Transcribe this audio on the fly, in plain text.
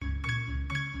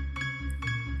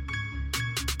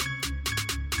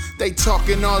They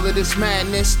talking all of this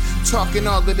madness, talking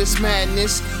all of this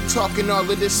madness, talking all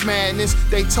of this madness.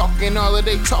 They talking all of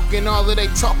this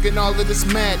madness,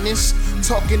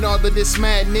 talking all of this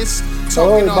madness.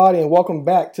 Hello, everybody, and welcome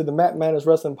back to the Matt Madness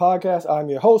Wrestling Podcast. I'm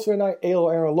your host for tonight,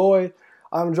 Aaron Lloyd.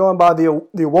 I'm joined by the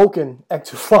awoken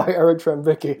X2Fly, Eric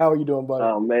Trembicki. How are you doing, buddy?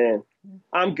 Oh, man.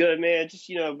 I'm good, man. Just,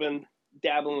 I've been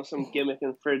dabbling with some gimmick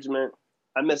infringement.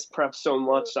 I miss prep so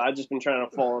much, so I've just been trying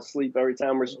to fall asleep every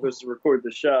time we're supposed to record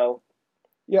the show.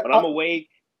 Yeah, but I'm awake.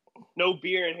 No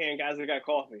beer in hand, guys. I got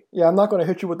coffee. Yeah, I'm not going to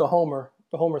hit you with the Homer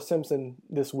Simpson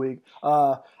this week.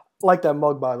 Like that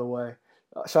mug, by the way.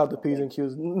 Shout out to P's and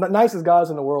Q's. Nicest guys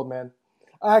in the world, man.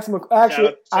 I asked him. I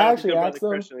actually asked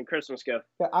them. Christmas gift.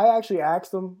 Yeah, I actually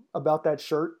asked him about that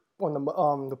shirt on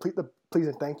the please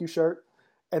and thank you shirt,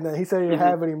 and then he said he didn't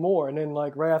have any more. And then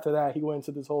right after that, he went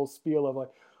into this whole spiel of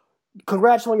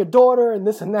congrats on your daughter and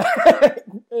this and that.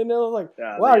 And it was like,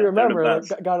 wow, you remember?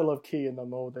 Gotta love Key and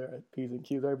them over there at P's and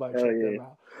Q's. Everybody check them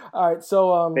out. All right,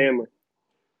 so family.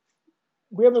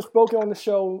 We haven't spoken on the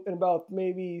show in about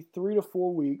maybe 3 to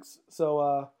 4 weeks. So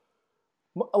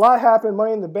a lot happened.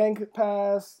 Money in the Bank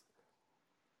passed.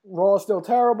 Raw is still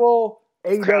terrible.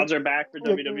 Crowds are back for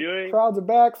WWE. Crowds are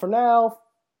back for now.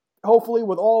 Hopefully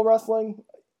with all wrestling.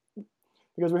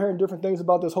 Because we're hearing different things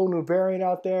about this whole new variant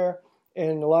out there.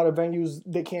 And a lot of venues,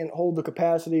 they can't hold the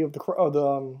capacity of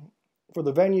for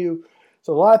the venue.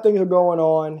 So a lot of things are going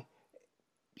on.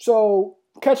 So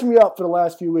catch me up for the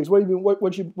last few weeks. What have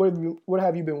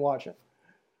you been watching?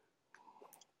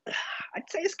 I'd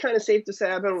say it's kind of safe to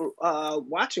say I've been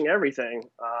watching everything.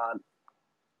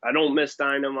 I don't miss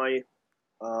Dynamite.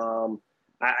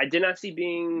 I did not see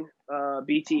being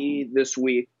BTE this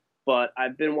week, but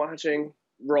I've been watching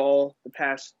Raw the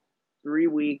past 3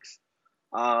 weeks.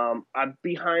 I'm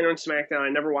behind on SmackDown. I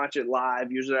never watch it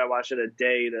live. Usually I watch it a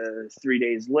day to 3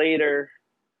 days later,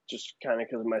 just kind of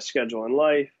because of my schedule in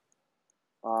life.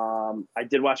 I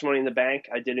did watch Money in the Bank.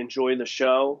 I did enjoy the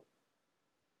show.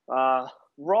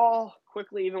 Raw,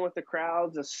 quickly, even with the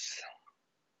crowds, it's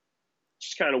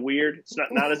just kind of weird. It's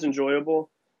not as enjoyable.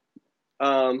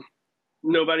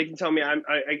 Nobody can tell me.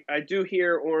 I do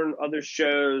hear on other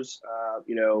shows,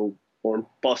 or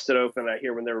Busted Open, I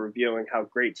hear when they're reviewing how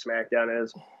great SmackDown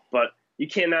is. But you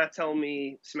cannot tell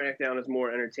me SmackDown is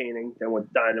more entertaining than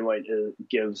what Dynamite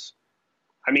gives.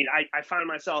 I mean, I find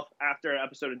myself after an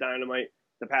episode of Dynamite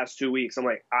the past 2 weeks, I'm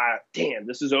like, damn,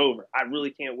 this is over. I really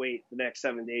can't wait the next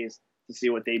 7 days to see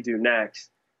what they do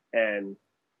next. And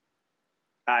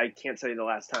I can't tell you the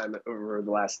last time over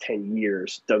the last 10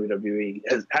 years WWE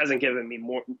hasn't given me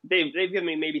more. They've given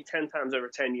me maybe 10 times over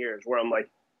 10 years where I'm like,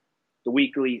 the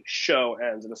weekly show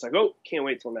ends, and it's like, oh, can't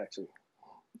wait till next week.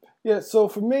 Yeah, so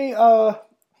for me, I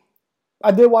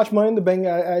did watch Money in the Bank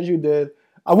as you did.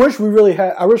 I wish we really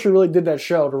did that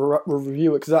show to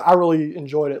review it because I really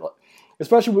enjoyed it,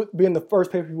 especially with being the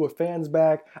first pay-per-view with fans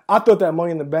back. I thought that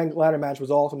Money in the Bank ladder match was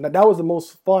awesome. That was the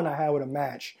most fun I had with a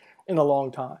match in a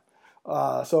long time.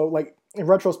 So in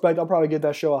retrospect, I'll probably give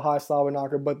that show a high slobber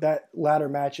knocker, but that ladder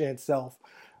match in itself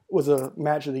was a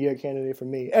match of the year candidate for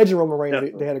me. Edge and Roman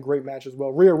Reigns, they had a great match as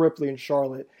well. Rhea Ripley and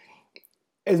Charlotte.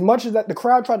 As much as that, the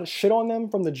crowd tried to shit on them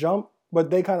from the jump, but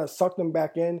they kind of sucked them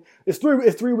back in. It's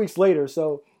 3 weeks later,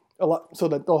 so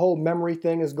that the whole memory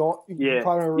thing is gone. Yeah, you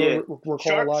probably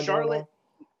recall a lot Charlotte, going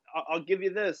on. I'll give you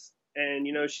this, and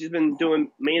she's been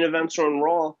doing main events on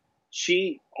Raw.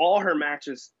 All her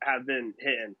matches have been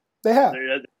hitting. They have.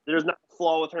 There's not a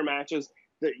flaw with her matches.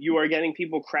 That you are getting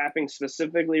people crapping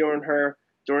specifically on her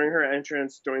during her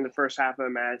entrance, during the first half of the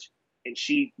match, and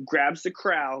she grabs the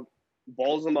crowd,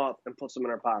 balls them up, and puts them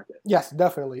in her pocket. Yes,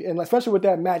 definitely. And especially with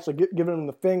that match, giving them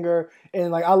the finger.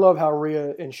 And I love how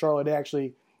Rhea and Charlotte,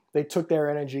 they took their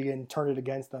energy and turned it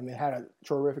against them and had a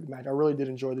terrific match. I really did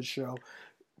enjoy the show.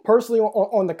 Personally,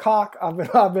 on the cock, I've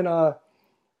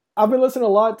been listening a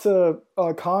lot to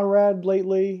Conrad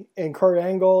lately and Kurt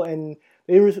Angle, and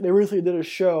they recently did a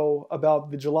show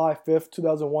about the July 5th,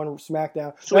 2001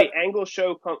 SmackDown. So wait, Angle's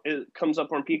show comes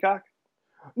up on Peacock?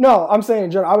 No, I'm saying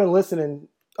in general, I've been listening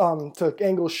to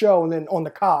Angle's show, and then on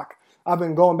the cock, I've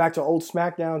been going back to old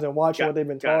SmackDowns and watching what they've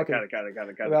been talking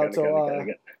about.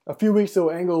 A few weeks ago,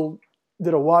 Angle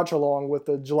did a watch along with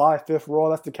the July 5th Raw.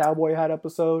 That's the Cowboy Hat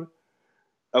episode.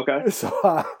 Okay. So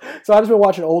I've just been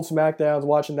watching old SmackDowns,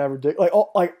 watching that ridiculous.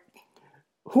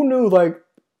 Who knew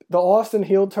the Austin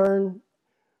heel turn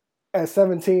at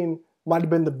 17 might have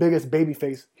been the biggest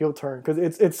babyface heel turn because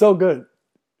it's so good.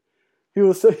 He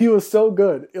was so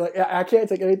good. I can't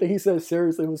take anything he says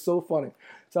seriously. It was so funny.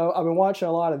 So I've been watching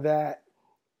a lot of that,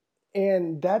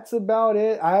 and that's about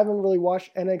it. I haven't really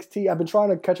watched NXT. I've been trying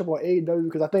to catch up on AEW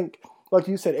because I think, like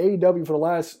you said, AEW for the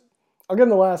last I'll give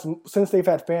them since they've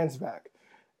had fans back,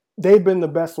 they've been the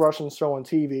best wrestling show on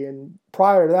TV. And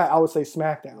prior to that, I would say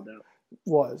SmackDown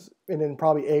was. And then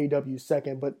probably AEW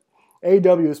second. But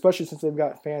AEW, especially since they've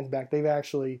got fans back, they've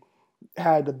actually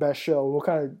had the best show. We'll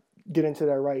kind of get into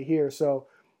that right here. So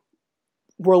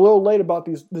we're a little late about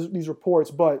these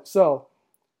reports. But so,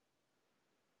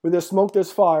 with this smoke,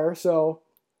 there's fire. So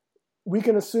we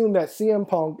can assume that CM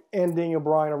Punk and Daniel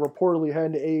Bryan are reportedly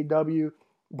heading to AEW.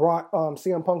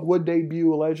 CM Punk would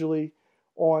debut allegedly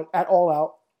at All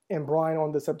Out, and Bryan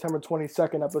on the September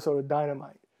 22nd episode of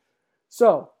Dynamite.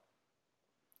 So,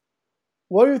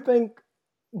 what do you think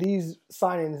these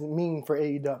signings mean for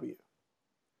AEW?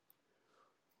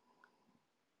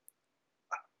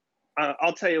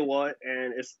 I'll tell you what,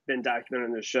 and it's been documented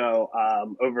in the show,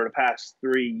 over the past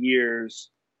 3 years,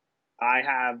 I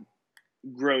have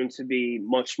grown to be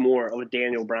much more of a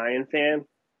Daniel Bryan fan.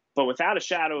 But without a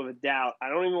shadow of a doubt, I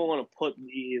don't even want to put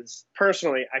these,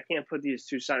 personally, I can't put these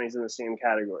two signings in the same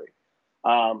category.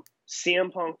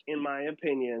 CM Punk, in my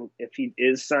opinion, if he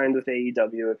is signed with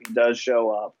AEW, if he does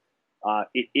show up,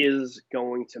 it is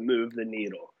going to move the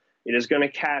needle. It is going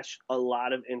to catch a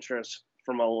lot of interest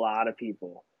from a lot of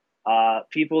people.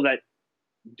 People that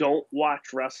don't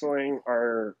watch wrestling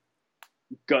are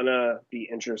going to be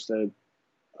interested.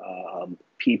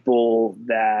 People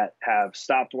that have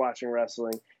stopped watching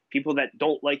wrestling, people that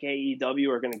don't like AEW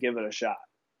are going to give it a shot.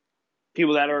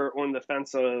 People that are on the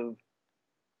fence of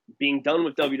being done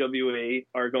with WWE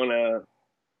are going to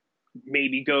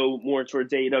maybe go more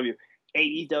towards AEW.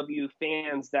 AEW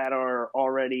fans that are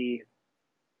already,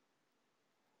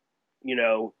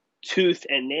 tooth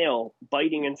and nail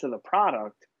biting into the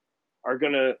product are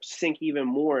going to sink even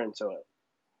more into it.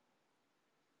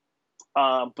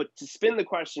 But to spin the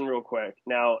question real quick,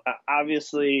 now,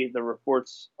 obviously the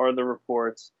reports are the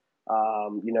reports.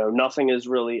 Nothing is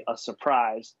really a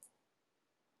surprise.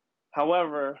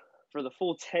 However, for the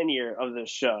full tenure of this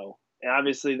show, and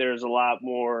obviously there's a lot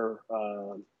more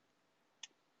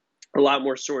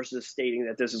sources stating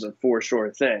that this is a for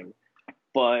sure thing.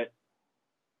 But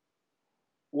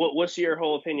what's your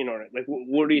whole opinion on it? Like,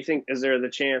 what do you think? Is there the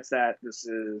chance that this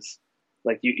is,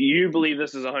 like, you believe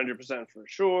this is 100% for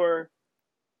sure?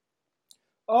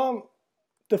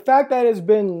 The fact that it's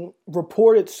been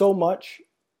reported so much,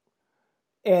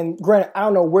 and granted, I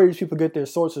don't know where these people get their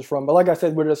sources from, but like I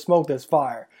said, where there's smoke, there's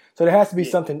fire. So there has to be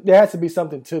something. There has to be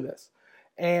something to this.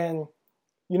 And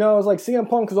it's like CM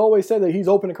Punk has always said that he's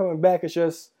open to coming back. It's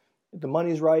just if the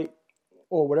money's right,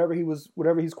 or whatever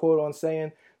he's quoted on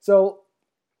saying. So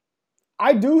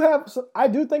I do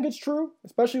think it's true,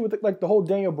 especially with the whole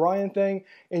Daniel Bryan thing.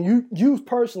 And you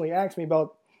personally asked me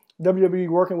about WWE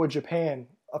working with Japan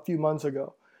a few months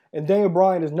ago, and Daniel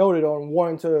Bryan is noted on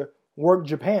wanting to work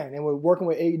Japan, and with working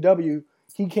with AEW,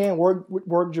 he can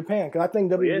work Japan. Because I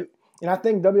think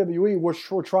WWE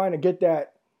were trying to get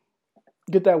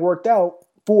that worked out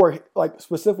for, like,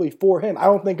 specifically for him. I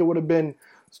don't think it would have been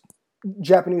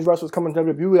Japanese wrestlers coming to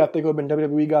WWE. I think it would have been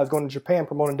WWE guys going to Japan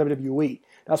promoting WWE.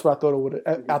 That's what I thought it would.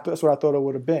 That's what I thought it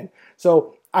would have been.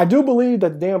 So I do believe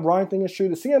that the Dan Bryan thing is true.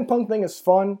 The CM Punk thing is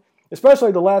fun,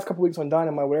 especially the last couple weeks on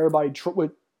Dynamite, where everybody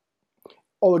with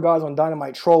all the guys on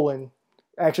Dynamite trolling.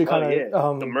 Actually, kind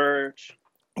of the merch.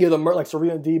 Yeah, the merch. Like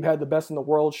Serena Deeb had the best in the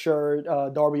world shirt.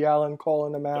 Darby Allin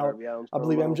calling them out. I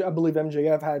believe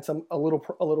MJF had a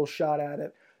little shot at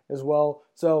it as well.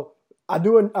 So I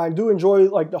do enjoy,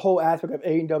 like, the whole aspect of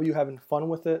AEW having fun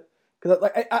with it, because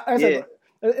I said,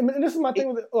 and this is my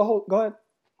thing with the whole. Go ahead.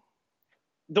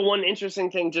 The one interesting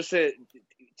thing, just to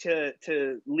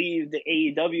leave the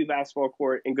AEW basketball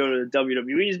court and go to the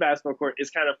WWE's basketball court, is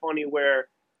kind of funny, where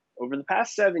over the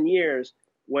past 7 years,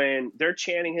 when they're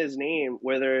chanting his name,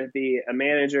 whether it be a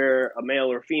manager, a male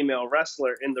or female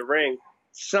wrestler in the ring,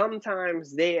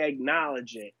 sometimes they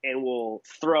acknowledge it and will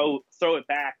throw it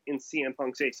back in CM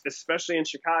Punk's face, especially in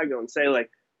Chicago, and say, like,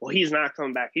 well, he's not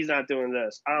coming back. He's not doing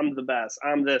this. I'm the best.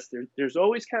 I'm this. There's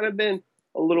always kind of been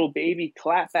a little baby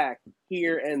clapback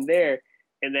here and there.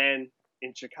 And then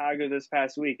in Chicago this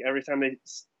past week, every time they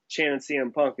chanted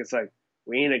CM Punk, it's like,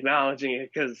 we ain't acknowledging it,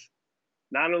 because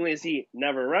not only is he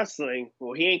never wrestling,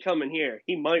 well, he ain't coming here.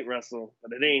 He might wrestle,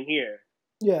 but it ain't here.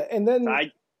 Yeah, and then so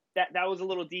that was a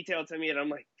little detail to me, and I'm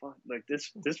like, fuck, like,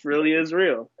 this really is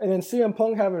real. And then CM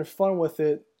Punk having fun with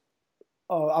it.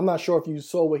 I'm not sure if you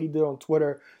saw what he did on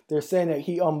Twitter. They're saying that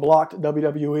he unblocked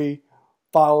WWE,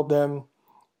 followed them,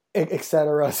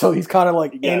 etc. So he's kind of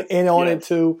like in on it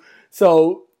too.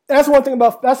 So that's the one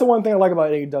thing I like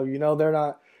about AEW. They're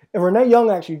not. And Renee Young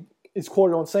actually is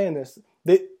quoted on saying this.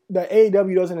 That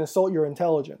AEW doesn't insult your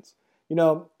intelligence.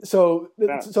 So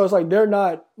it's like they're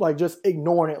not like just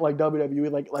ignoring it like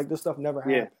WWE, like this stuff never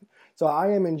happened. Yeah. So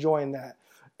I am enjoying that.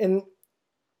 And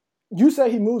you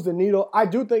say he moves the needle. I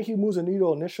do think he moves the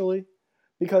needle initially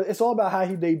because it's all about how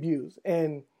he debuts.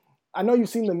 And I know you've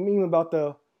seen the meme about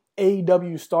the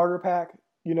AEW starter pack.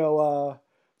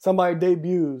 Somebody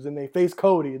debuts and they face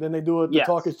Cody, then they do it to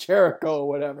Talk is Jericho or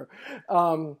whatever.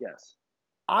 Yes.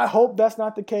 I hope that's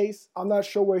not the case. I'm not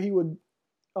sure where he would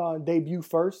debut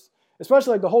first,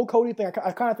 especially like the whole Cody thing.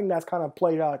 I kind of think that's kind of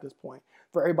played out at this point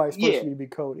for everybody's supposed to be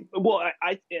Cody. Well,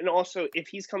 and also if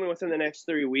he's coming within the next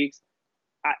 3 weeks,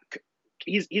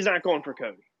 he's not going for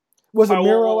Cody. Was it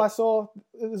Miro I saw?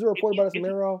 Is there a report about it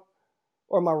Miro?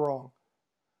 Or am I wrong?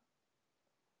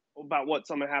 About what?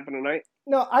 Something happened tonight?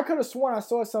 No, I could have sworn I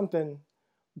saw something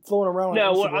floating around.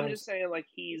 No, well, I'm just saying, like,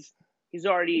 he's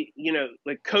already,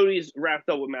 like, Cody's wrapped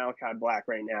up with Malachi Black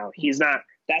right now. He's not.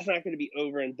 That's not going to be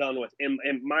over and done with. In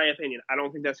my opinion, I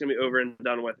don't think that's going to be over and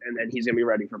done with, and then he's going to be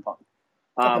ready for Punk.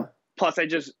 Okay. Plus,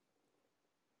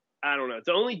 I don't know. It's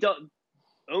the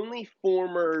only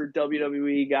former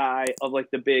WWE guy of,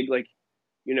 like, the big, like,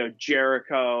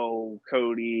 Jericho,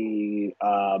 Cody,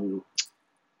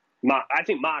 I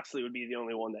think Moxley would be the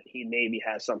only one that he maybe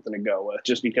has something to go with,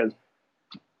 just because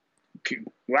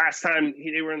last time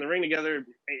they were in the ring together,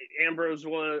 Ambrose he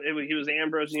was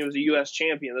Ambrose and he was a U.S.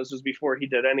 champion. This was before he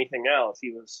did anything else. He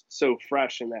was so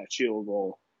fresh in that Shield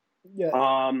role. Yeah.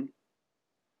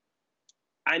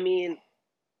 I mean,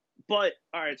 but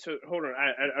all right. So hold on.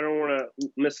 I don't want to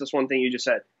miss this one thing you just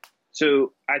said.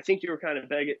 So I think you were kind of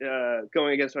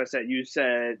going against what I said. You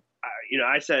said,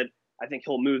 I said, I think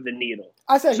he'll move the needle.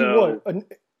 I said he would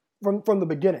from the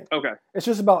beginning. Okay. It's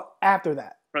just about after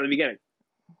that. From the beginning.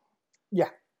 Yeah.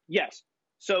 Yes.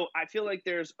 So I feel like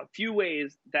there's a few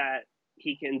ways that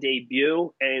he can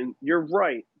debut, and you're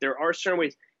right. There are certain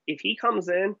ways. If he comes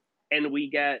in and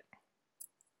we get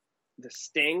the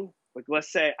Sting, like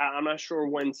let's say, I'm not sure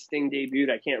when Sting debuted.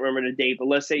 I can't remember the date, but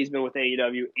let's say he's been with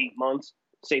AEW 8 months.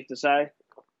 Safe to say.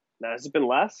 Now, has it been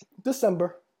less?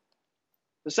 December.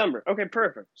 Okay,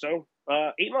 perfect. So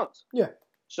 8 months. Yeah.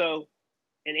 So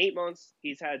in 8 months,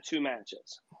 he's had 2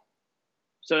 matches.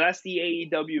 So that's the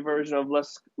AEW version of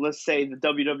let's say the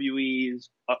WWE's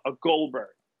a Goldberg.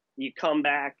 You come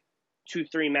back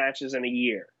 2-3 matches in a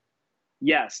year.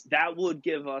 Yes, that would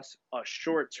give us a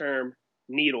short-term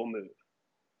needle move.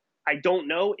 I don't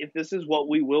know if this is what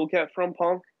we will get from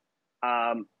Punk.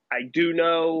 I do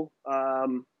know,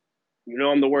 I'm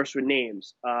the worst with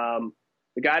names.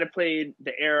 The guy that played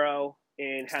the Arrow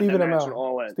and had that match in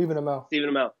All In. Stephen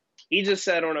Amell. He just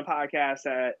said on a podcast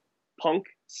that Punk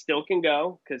still can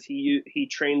go because he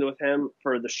trained with him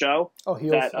for the show. Oh,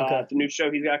 the new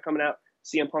show he's got coming out.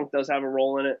 CM Punk does have a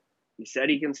role in it. He said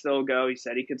he can still go. He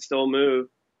said he could still move.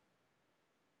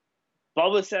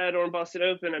 Bubba said on Busted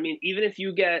Open, I mean, even if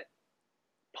you get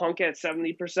Punk at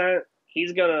 70%,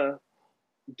 he's going to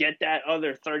get that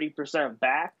other 30%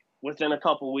 back within a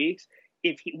couple weeks.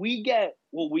 If we get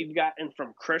what we've gotten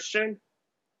from Christian,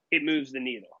 it moves the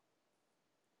needle.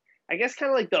 I guess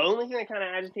kind of like the only thing that kind of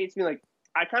agitates me, like,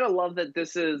 I kind of love that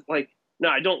this is like, no,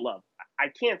 I don't love. I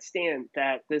can't stand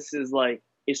that this is like,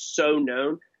 is so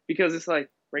known because it's like,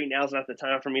 right now is not the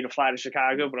time for me to fly to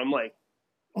Chicago, but I'm like,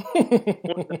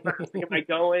 am I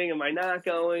going? Am I not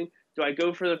going? Do I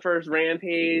go for the first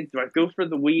Rampage? Do I go for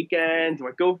the weekend? Do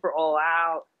I go for All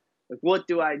Out? Like, what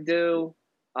do I do?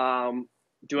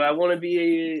 Do I want to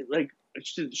be like,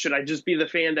 should I just be the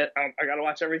fan that I got to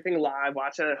watch everything live,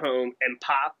 watch it at home, and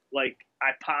pop like I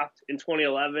popped in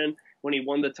 2011 when he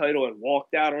won the title and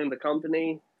walked out on the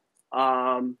company?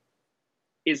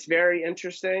 It's very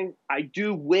interesting. I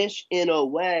do wish, in a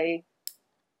way,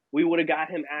 we would have got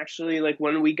him actually like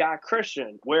when we got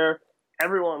Christian, where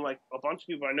everyone, like a bunch of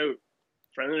people I know,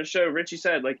 friend of the show, Richie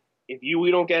said, like, if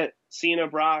we don't get Cena,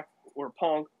 Brock, or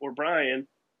Punk, or Bryan,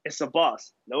 it's a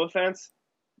bust. No offense,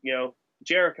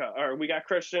 Jericho, or we got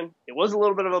Christian. It was a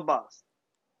little bit of a bust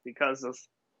because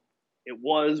it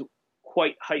was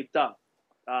quite hyped up.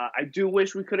 I do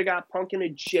wish we could have got Punk in a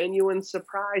genuine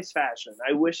surprise fashion.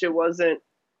 I wish it wasn't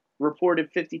reported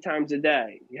 50 times a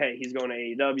day. Hey, he's going to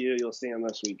AEW. You'll see him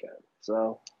this weekend.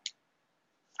 So,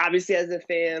 obviously, as a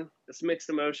fan, it's mixed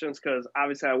emotions because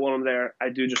obviously I want him there. I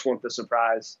do just want the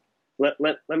surprise.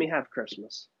 Let me have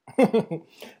Christmas.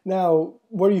 Now,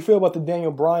 what do you feel about the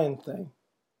Daniel Bryan thing?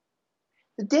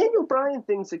 The Daniel Bryan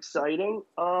thing's exciting.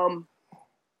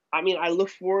 I mean, I look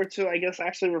forward to, I guess,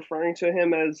 actually referring to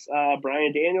him as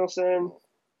Bryan Danielson.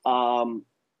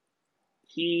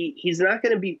 He's not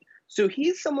going to be... So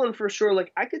he's someone for sure,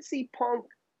 like, I could see Punk...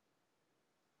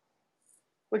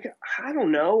 Like, I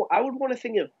don't know. I would want to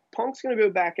think of Punk's going to go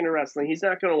back into wrestling, he's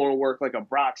not going to want to work like a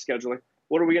Brock schedule. Like,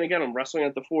 what are we going to get him? Wrestling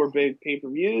at the 4 big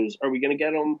pay-per-views? Are we going to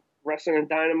get him wrestling on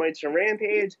Dynamites and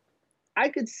Rampage? I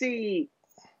could see,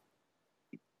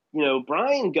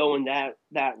 Bryan going that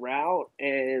route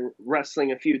and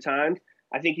wrestling a few times.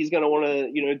 I think he's going to want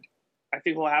to, I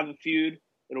think he'll have a feud.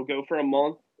 It'll go for a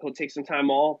month. He'll take some time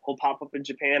off. He'll pop up in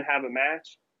Japan, have a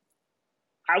match.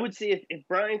 I would see if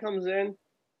Bryan comes in,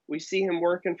 we see him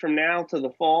working from now to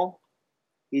the fall.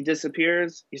 He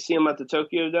disappears. You see him at the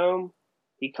Tokyo Dome.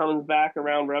 He comes back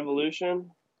around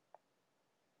Revolution.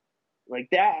 Like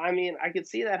that, I mean, I could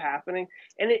see that happening.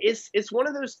 And it's one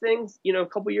of those things, a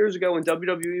couple years ago when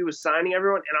WWE was signing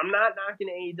everyone, and I'm not knocking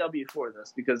AEW for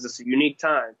this because it's a unique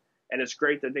time, and it's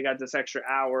great that they got this extra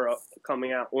hour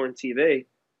coming out on TV.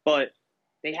 But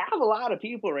they have a lot of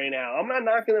people right now. I'm not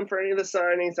knocking them for any of the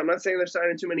signings. I'm not saying they're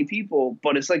signing too many people,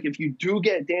 but it's like if you do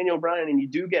get Daniel Bryan and you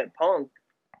do get Punk,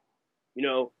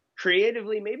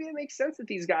 creatively, maybe it makes sense that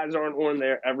these guys aren't on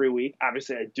there every week.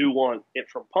 Obviously, I do want it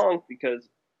from Punk because,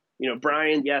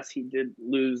 Bryan, yes, he did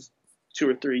lose 2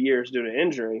 or 3 years due to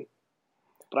injury,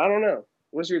 but I don't know.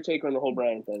 What's your take on the whole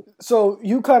Bryan thing? So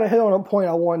you kind of hit on a point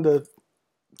I wanted to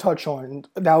touch on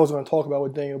that I was going to talk about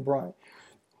with Daniel Bryan.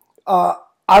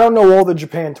 I don't know all the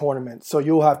Japan tournaments, so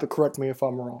you'll have to correct me if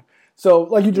I'm wrong. So,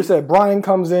 like you just said, Bryan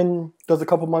comes in, does a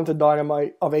couple months of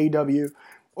Dynamite, of AEW,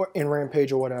 or in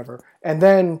Rampage or whatever, and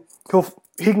then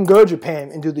he can go to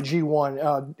Japan and do the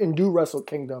G1 and do Wrestle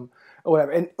Kingdom or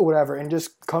whatever, and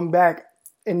just come back.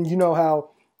 And you know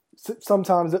how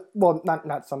sometimes, well,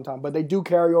 not sometimes, but they do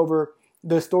carry over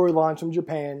the storylines from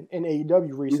Japan in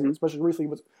AEW recently, especially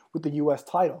recently with the U.S.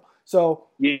 title. So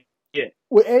with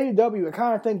AEW, I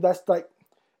kind of think that's like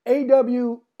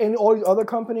AEW and all these other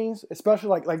companies, especially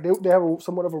like they have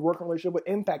somewhat of a working relationship with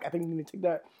Impact. I think they need to take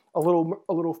that a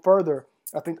little further.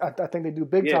 I think they do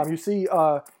big time. You see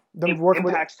them working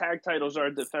Impact's tag titles are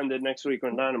defended next week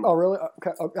on Dynamite. Oh, really?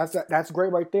 Okay. That's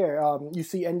great right there. You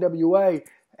see NWA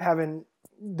having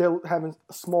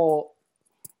small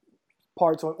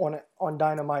parts on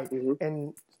Dynamite,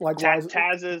 and likewise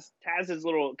Taz's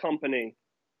little company.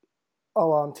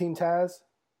 Oh, Team Taz.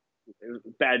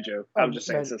 Bad joke. I'm just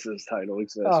saying since his title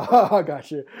exists. Oh, I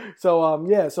got you.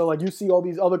 So so like you see all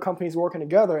these other companies working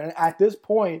together, and at this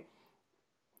point,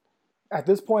 I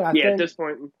think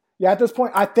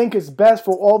it's best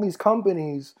for all these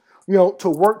companies, to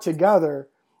work together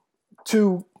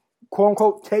to quote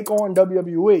unquote take on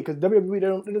WWE, because WWE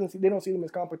they don't see them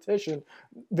as competition.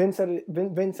 Vince said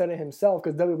it himself,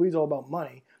 because WWE is all about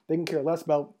money. They can care less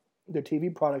about their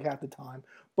TV product half the time.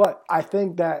 But I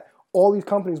think that all these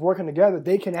companies working together,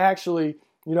 they can actually,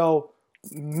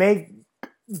 make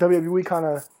WWE kind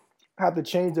of have to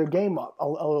change their game up a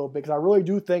little bit. Because I really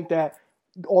do think that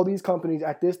all these companies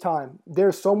at this time,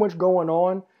 there's so much going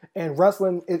on, and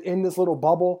wrestling is in this little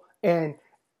bubble, and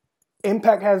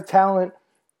Impact has talent,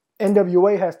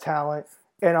 NWA has talent,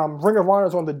 and Ring of Honor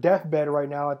is on the deathbed right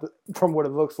now. From what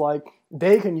it looks like,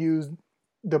 they can use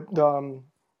the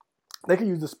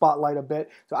spotlight a bit.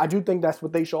 So I do think that's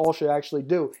what they should actually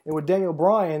do. And with Daniel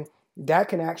Bryan, that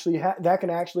can actually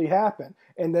happen.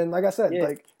 And then, like I said,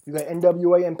 like you got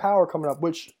NWA Empower coming up,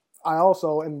 which I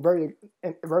also am very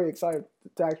excited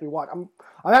to actually watch. I'm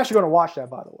actually going to watch that,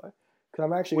 by the way, because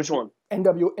I'm actually which one?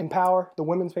 NW Empower, the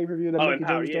women's pay per view that Mickey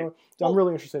James is doing. So I'm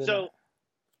really interested in that.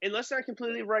 And let's not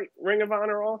completely write Ring of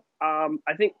Honor off.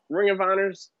 I think Ring of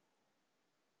Honor's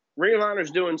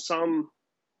doing some.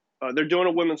 They're doing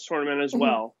a women's tournament as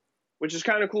well, which is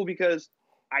kind of cool because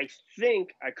I think,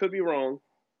 I could be wrong,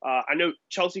 I know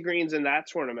Chelsea Green's in that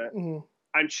tournament.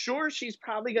 I'm sure she's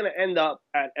probably going to end up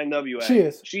at NWA. She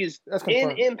is. She's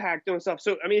in Impact doing stuff.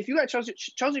 So, I mean, if you got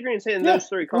Chelsea Green's hitting those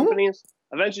 3 companies,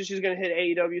 eventually she's going to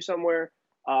hit AEW somewhere.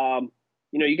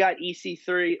 You got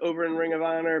EC3 over in Ring of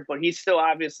Honor, but he's still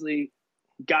obviously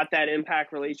got that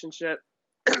Impact relationship.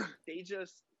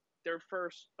 Their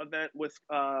first event with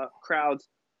crowds,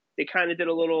 they kind of did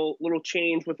a little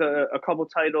change with a couple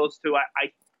titles too.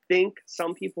 I think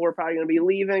some people are probably going to be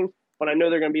leaving, but I know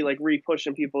they're going to be like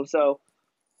re-pushing people. So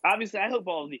obviously, I hope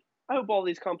all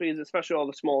these companies, especially all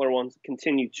the smaller ones,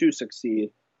 continue to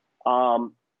succeed.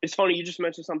 It's funny you just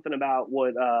mentioned something about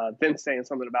what Vince saying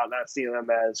something about not seeing them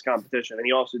as competition, and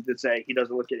he also did say he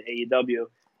doesn't look at AEW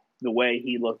the way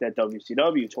he looked at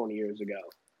WCW 20 years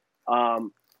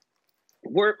ago.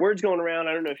 Words going around.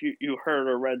 I don't know if you heard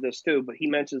or read this too, but he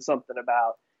mentioned something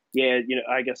about,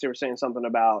 I guess they were saying something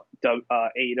about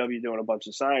AEW doing a bunch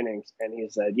of signings. And he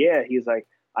said, he's like,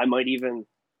 I'm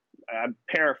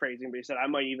paraphrasing, but he said, I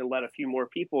might even let a few more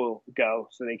people go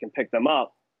so they can pick them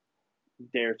up. A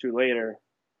day or two later,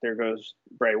 there goes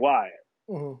Bray Wyatt.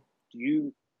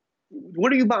 Do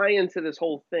what do you buy into this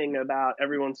whole thing about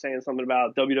everyone saying something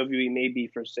about WWE may be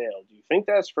for sale? Do you think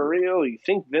that's for real? Do you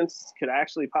think Vince could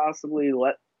actually possibly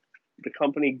let the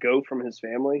company go from his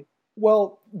family?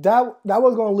 Well, that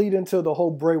was going to lead into the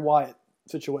whole Bray Wyatt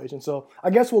situation. So I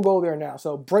guess we'll go there now.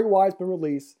 So Bray Wyatt's been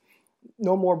released.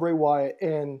 No more Bray Wyatt.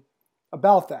 And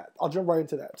about that, I'll jump right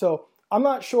into that. So I'm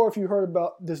not sure if you heard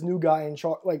about this new guy in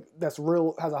charge, like that's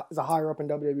real, is a higher up in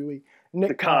WWE.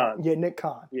 Nick Khan. Yeah, Nick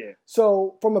Khan. Yeah.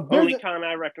 So from a business, only Khan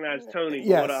I recognize, Tony.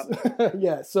 Yes. What up?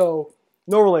 Yeah. So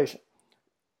no relation.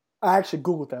 I actually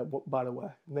Googled that, by the way,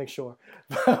 make sure.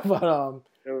 But no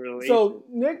relation. So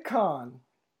Nick Khan,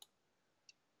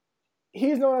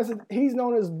 he's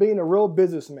known as being a real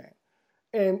businessman,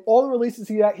 and all the releases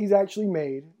he's actually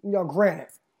made. You know, granted,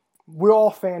 we're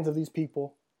all fans of these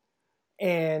people,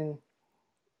 and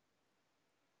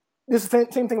this is the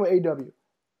same thing with AEW.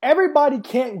 Everybody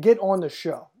can't get on the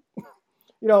show.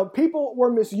 You know, people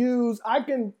were misused. I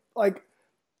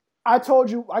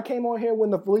told you, I came on here when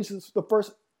the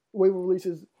first wave of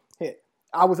releases hit.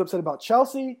 I was upset about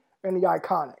Chelsea and the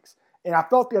Iconics. And I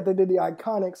felt that they did the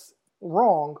Iconics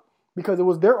wrong because it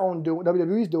was their own doing,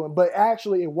 WWE's doing, but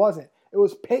actually it wasn't. It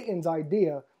was Peyton's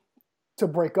idea to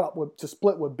to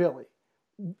split with Billy.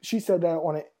 She said that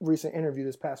on a recent interview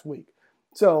this past week.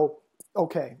 So,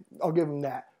 okay, I'll give him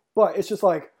that. But it's just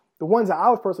like the ones that I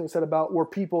was personally upset about were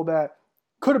people that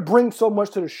could have bring so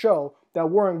much to the show that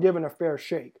weren't given a fair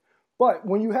shake. But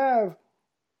when you have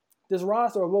this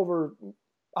roster of over,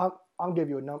 I'll give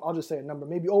you a number. I'll just say a number,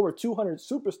 maybe over 200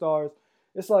 superstars.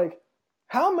 It's like,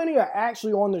 how many are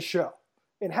actually on the show,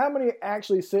 and how many are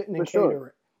actually sitting and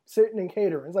catering?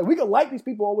 It's like we can like these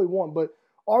people all we want, but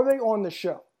are they on the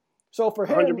show? So for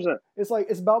him, 100%. It's like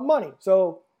it's about money.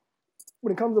 So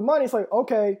when it comes to money, it's like,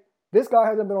 okay, this guy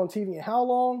hasn't been on TV in how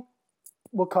long?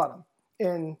 We'll cut him,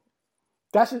 and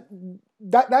that's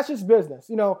just business.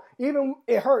 You know, even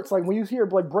it hurts. Like when you hear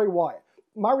like Bray Wyatt,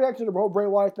 my reaction to the whole Bray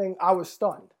Wyatt thing, I was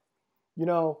stunned. You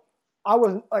know, I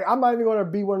was like, I'm not even going to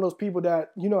be one of those people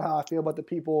that, you know how I feel about the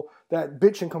people that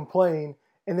bitch and complain,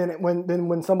 and then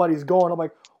when somebody's gone, I'm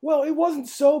like, well, it wasn't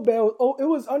so bad. Oh, it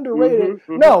was underrated.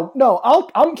 Mm-hmm. No, I'm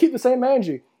gonna keep the same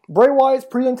energy. Bray Wyatt's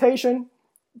presentation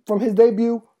from his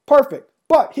debut, perfect,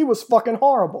 but he was fucking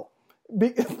horrible.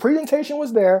 Presentation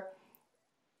was there.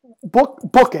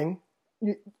 Booking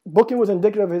was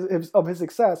indicative of his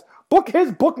success.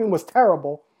 His booking was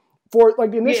terrible for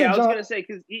like the initial. Yeah, I was gonna say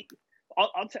because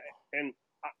I'll tell you, and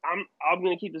I'm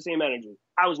gonna keep the same energy.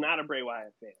 I was not a Bray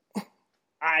Wyatt fan.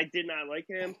 I did not like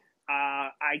him.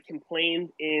 I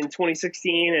complained in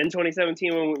 2016 and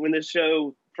 2017 when this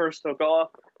show first took off,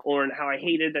 on how I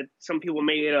hated that some people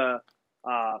made a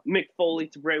Mick Foley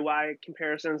to Bray Wyatt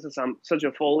comparison since I'm such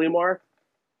a Foley mark.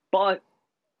 But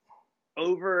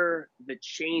over the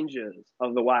changes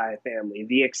of the Wyatt family,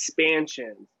 the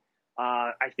expansions,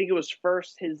 I think it was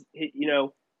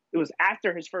it was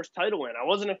after his first title win. I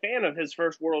wasn't a fan of his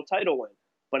first world title win,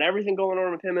 but everything going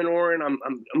on with him and Orton,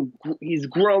 he's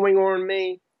growing on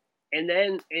me. And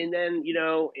then, you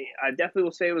know, I definitely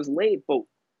will say it was late, but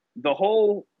the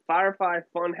whole Firefly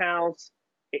Funhouse,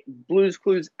 Blue's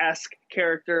Clues-esque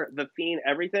character, The Fiend,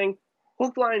 everything,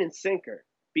 hook, line, and sinker,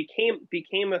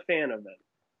 became a fan of it.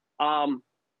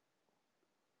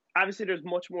 Obviously, there's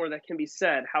much more that can be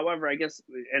said. However, I guess,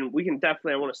 and we can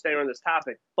definitely, I want to stay on this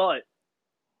topic, but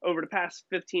over the past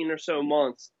 15 or so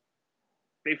months,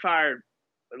 they fired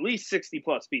at least 60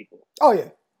 plus people. Oh, yeah.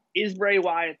 Is Bray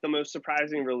Wyatt the most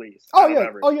surprising release? Oh,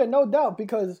 yeah, no doubt.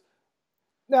 Because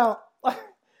now,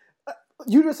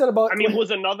 you just said about. I mean,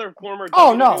 was another former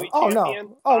WWE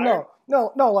champion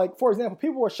no. Like, for example,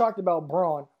 people were shocked about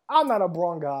Braun. I'm not a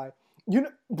Braun guy.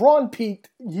 Braun peaked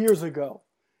years ago.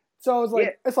 So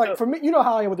it's like, for me, you know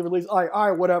how I am with the release. All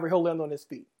right, whatever. He'll land on his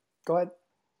feet. Go ahead.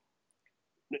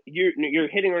 You're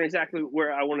hitting on exactly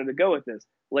where I wanted to go with this.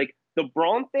 Like, the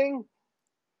Braun thing,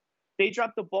 they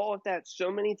dropped the ball at that so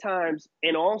many times,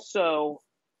 and also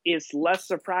it's less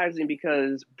surprising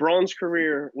because Braun's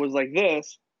career was like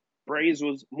this. Bray's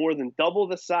was more than double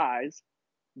the size.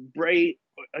 Bray,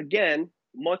 again,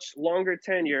 much longer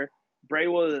tenure. Bray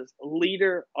was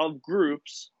leader of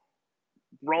groups.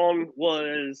 Braun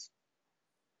was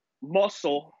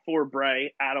muscle for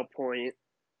Bray at a point.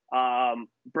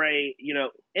 Bray, you know,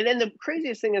 and then the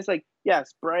craziest thing is, like,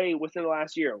 yes, Bray within the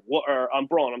last year,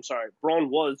 Braun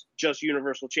was just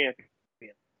Universal Champion.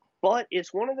 But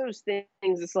it's one of those things,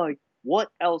 it's like, what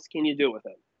else can you do with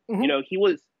him? Mm-hmm. You know, he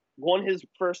won his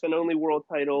first and only world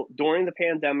title during the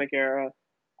pandemic era.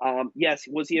 Yes,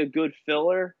 was he a good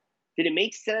filler? Did it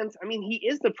make sense? I mean, he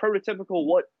is the prototypical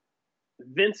what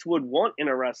Vince would want in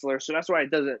a wrestler, so that's why it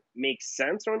doesn't make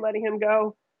sense on letting him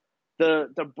go.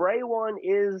 The Bray one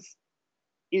is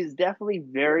definitely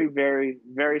very, very,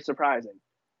 very surprising.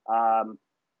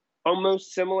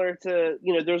 Almost similar to,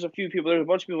 there's a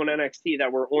bunch of people in NXT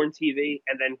that were on TV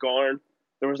and then gone.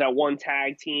 There was that one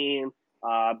tag team.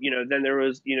 Then there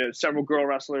was, several girl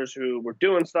wrestlers who were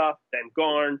doing stuff, then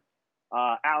gone.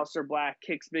 Aleister Black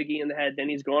kicks Biggie in the head, then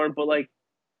he's gone. But like,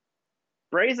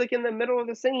 Bray's like in the middle of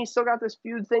this thing. He's still got this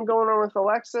feud thing going on with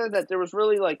Alexa that there was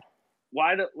really like,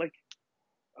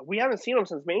 we haven't seen him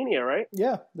since Mania, right?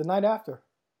 Yeah, the night after.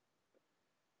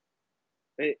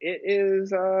 It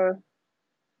is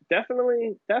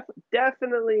definitely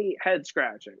head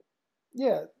scratching.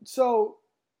 Yeah. So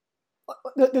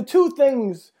the two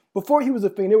things before he was a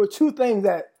Fiend, there were two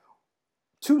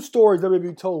stories that would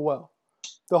be told well.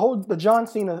 The John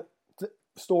Cena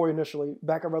story initially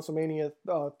back at WrestleMania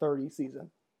 30 season,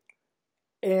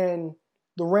 and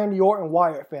the Randy Orton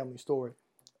Wyatt family story.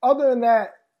 Other than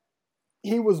that,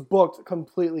 he was booked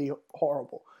completely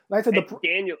horrible. Like I said,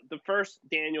 the first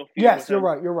Daniel feud. Yes, you're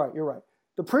right.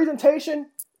 The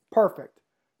presentation, perfect.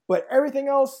 But everything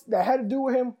else that had to do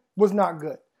with him was not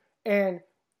good. And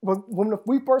when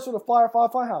we first saw the Firefly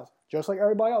Funhouse, just like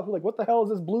everybody else, we're like, what the hell is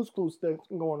this Blue's Clues thing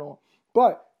going on?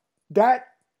 But that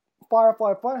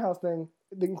Firefly Funhouse thing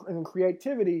and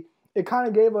creativity, it kind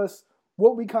of gave us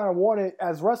what we kind of wanted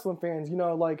as wrestling fans,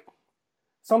 like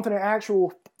something to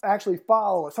actually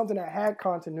follow, or something that had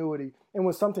continuity and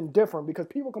was something different, because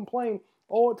people complain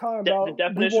all the time about the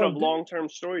definition of long-term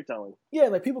storytelling. Yeah,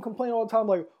 like people complain all the time,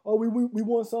 like, oh, we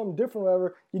want something different, or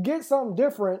whatever. You get something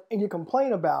different and you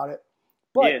complain about it,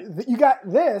 but you got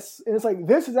this, and it's like,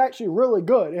 this is actually really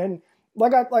good. And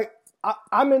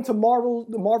I'm into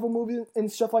the Marvel movies and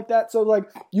stuff like that. So like,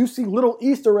 you see little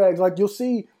Easter eggs, like you'll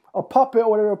see a puppet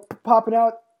or whatever popping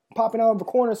out of the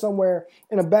corner somewhere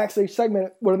in a backstage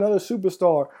segment with another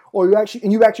superstar, or you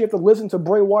actually have to listen to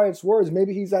Bray Wyatt's words.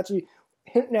 Maybe he's actually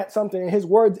hinting at something, and his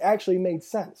words actually made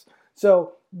sense.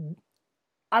 So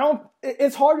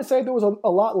it's hard to say if there was a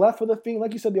lot left for the Fiend.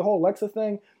 Like you said, the whole Alexa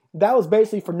thing, that was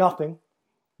basically for nothing,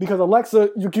 because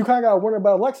Alexa, you kind of got to wonder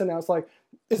about Alexa now. It's like,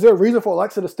 is there a reason for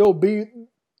Alexa to still be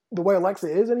the way Alexa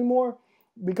is anymore?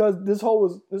 Because this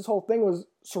whole thing was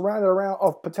surrounded around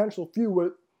a potential feud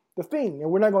with the Fiend, and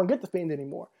we're not going to get the Fiend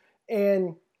anymore.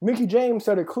 And Mickie James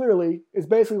said it clearly. It's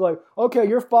basically like, okay,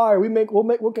 you're fired.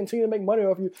 We'll continue to make money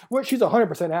off you. She's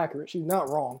 100% accurate. She's not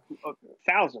wrong.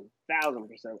 1,000%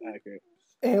 accurate.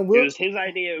 And it was his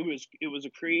idea. It was a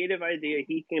creative idea.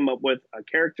 He came up with a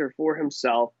character for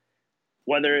himself.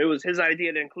 Whether it was his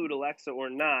idea to include Alexa or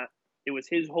not, it was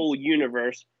his whole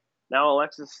universe. Now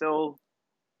Alexa's still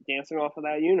dancing off of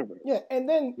that universe. Yeah, and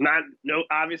then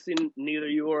obviously neither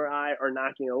you or I are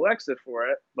knocking Alexa for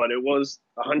it, but it was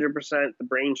 100% the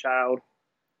brainchild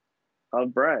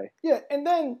of Bray. Yeah, and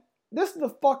then this is the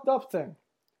fucked up thing.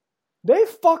 They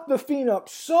fucked the Fiend up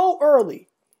so early,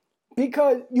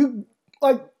 because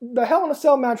the Hell in a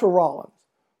Cell match with Rollins,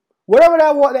 whatever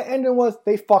that ending was,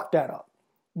 they fucked that up.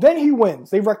 Then he wins.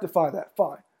 They rectify that,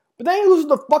 fine. But then he loses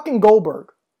to fucking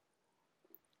Goldberg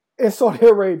in Saudi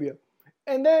Arabia.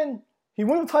 And then he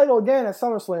wins the title again at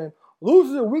SummerSlam,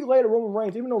 loses a week later to Roman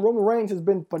Reigns, even though Roman Reigns has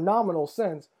been phenomenal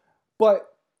since. But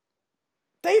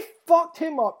they fucked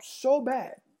him up so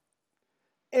bad.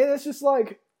 And it's just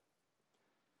like,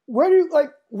 where do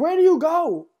you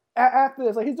go after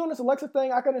this? Like, he's doing this Alexa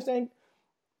thing, I can understand.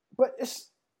 But it's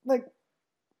like,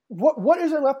 what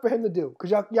is there left for him to do?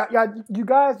 Because you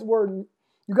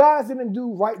guys didn't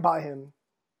do right by him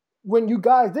when you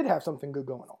guys did have something good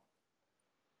going on.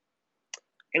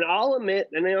 And I'll admit,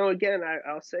 and again,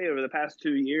 I'll say over the past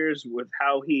 2 years with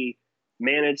how he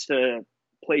managed to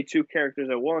play two characters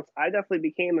at once, I definitely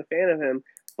became a fan of him.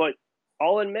 But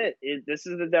I'll admit, this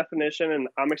is the definition, and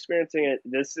I'm experiencing it.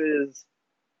 This is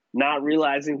not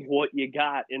realizing what you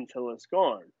got until it's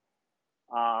gone.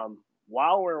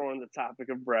 While we're on the topic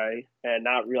of Bray and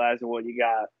not realizing what you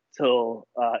got till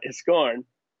it's gone,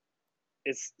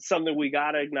 it's something we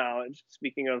got to acknowledge.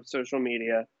 Speaking of social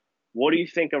media, what do you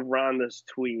think of Ronda's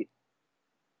tweet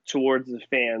towards the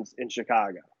fans in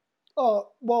Chicago?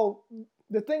 Well,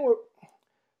 the thing with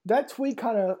that tweet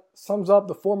kind of sums up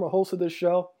the former host of this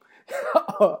show,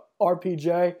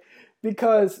 RPJ,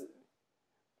 because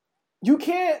you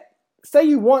can't say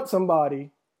you want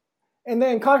somebody and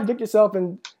then contradict yourself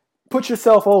and put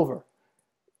yourself over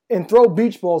and throw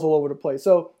beach balls all over the place.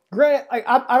 So, granted,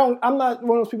 I'm not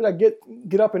one of those people that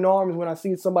get up in arms when I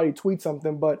see somebody tweet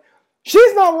something, but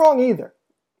she's not wrong either.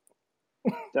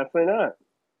 Definitely not.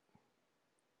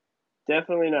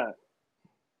 Definitely not.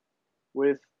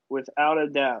 Without a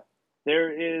doubt.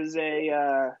 There is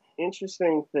a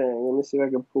interesting thing. Let me see if I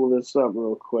can pull this up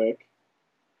real quick.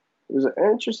 It was an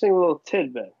interesting little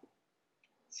tidbit.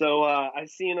 So I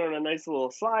seen on a nice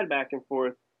little slide back and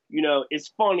forth. It's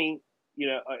funny.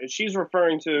 She's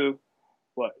referring to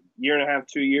what, year and a half,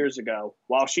 2 years ago,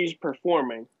 while she's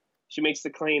performing, she makes the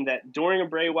claim that during a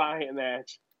Bray Wyatt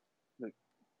match, the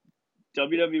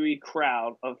WWE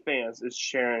crowd of fans is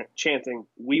chanting,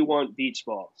 "We want beach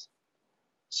balls."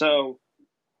 So,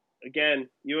 again,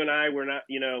 you and I, we're not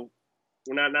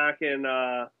knocking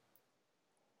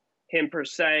him per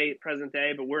se, present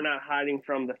day, but we're not hiding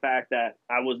from the fact that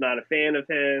I was not a fan of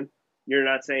him. You're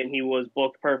not saying he was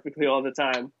booked perfectly all the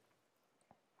time.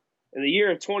 In the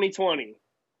year of 2020,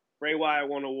 Bray Wyatt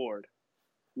won an award,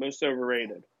 most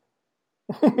overrated.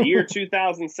 In the year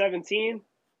 2017,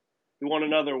 he won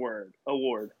another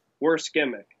award, worst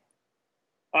gimmick.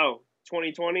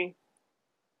 2020,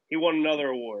 he won another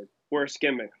award, worst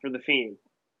gimmick for The Fiend.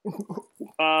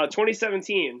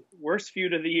 2017, worst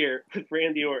feud of the year with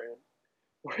Randy Orton.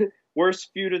 Worst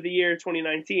feud of the year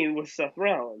 2019 with Seth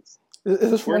Rollins.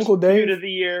 Is this worst Uncle Dave? Feud of the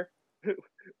year.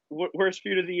 Worst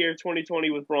feud of the year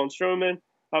 2020 with Braun Strowman.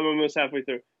 I'm almost halfway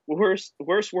through. Worst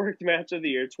worked match of the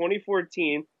year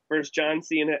 2014 versus John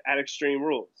Cena at Extreme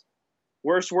Rules.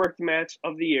 Worst worked match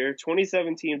of the year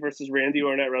 2017 versus Randy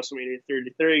Orton at WrestleMania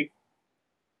 33.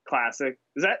 Classic.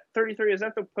 Is that 33? Is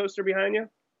that the poster behind you?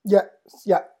 Yeah.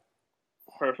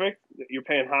 Perfect. You're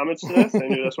paying homage to this. I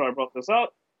knew that's why I brought this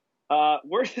up.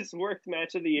 Worst worked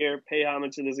match of the year. Pay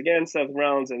homage to this again. Seth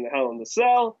Rollins in the Hell in the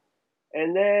Cell.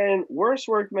 And then worst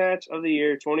worked match of the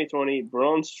year 2020.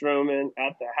 Braun Strowman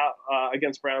at the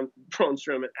against Braun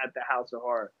Strowman at the House of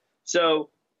Horror. So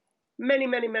many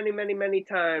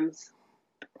times,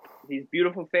 these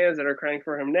beautiful fans that are crying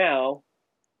for him now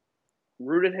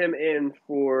rooted him in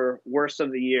for worst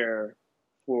of the year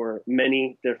for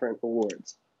many different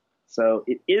awards. So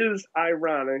it is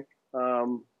ironic.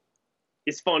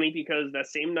 It's funny because that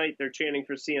same night they're chanting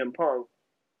for CM Punk.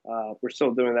 We're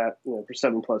still doing that, for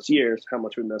 7+ years. How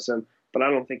much we miss him, but I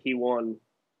don't think he won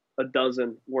a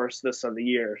dozen worst this of the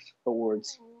years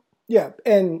awards. Yeah,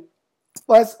 and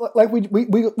like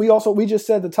we just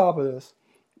said at the top of this,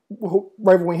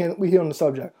 right when we hit on the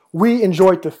subject, we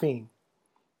enjoyed The Fiend.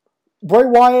 Bray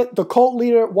Wyatt, the cult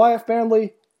leader, Wyatt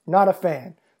family, not a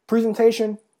fan.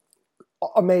 Presentation,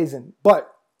 amazing,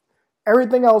 but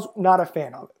everything else, not a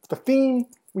fan of it. The Fiend,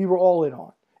 we were all in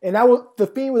on. And The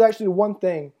Fiend was actually the one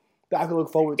thing that I could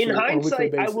look forward to. In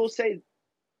hindsight, I will say,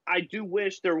 I do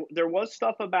wish there was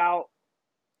stuff about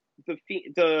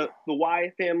the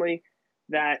Wyatt family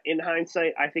that, in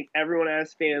hindsight, I think everyone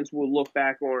as fans will look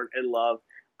back on and love.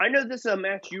 I know this is a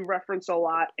match you reference a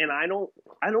lot, and I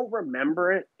don't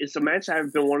remember it. It's a match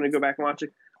I've been wanting to go back and watch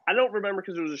it. I don't remember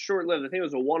because it was a short-lived. I think it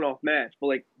was a one-off match, but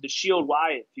like the Shield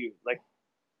Wyatt feud, like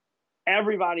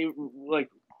everybody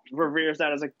reveres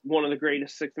that as like one of the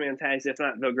greatest six-man tags, if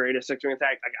not the greatest six-man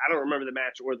tag. Like, I don't remember the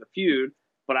match or the feud,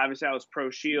 but obviously I was pro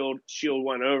Shield. Shield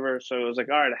went over, so it was like,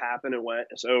 all right, it happened, it went,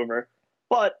 it's over.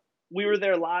 But we were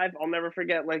there live. I'll never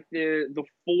forget like the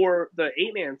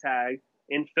 8-man tag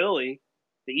in Philly,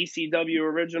 the ECW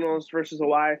originals versus the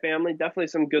Wyatt family. Definitely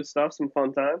some good stuff, some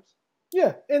fun times.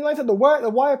 Yeah, and like I said, the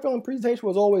Wyatt family presentation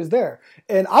was always there,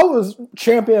 and I was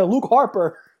championing Luke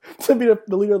Harper to be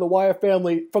the leader of the Wyatt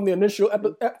family from the initial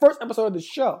first episode of the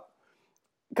show.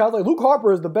 Because like Luke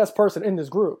Harper is the best person in this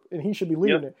group, and he should be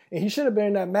leading it. And he should have been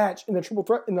in that match in the triple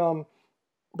threat in the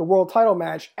world title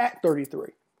match at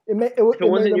 33. If it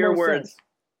wasn't your words,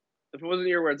 I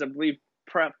believe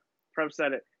Prep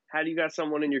said it. How do you got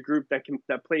someone in your group that can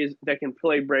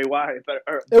play Bray Wyatt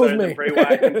better than Bray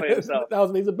Wyatt can play himself? That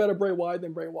was me. He's a better Bray Wyatt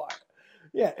than Bray Wyatt.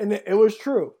 Yeah, and it was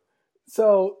true.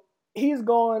 So he's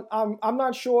gone. I'm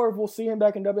not sure if we'll see him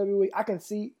back in WWE. I can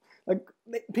see, like,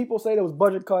 people say there was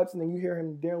budget cuts, and then you hear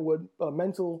him dealing with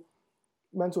mental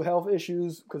health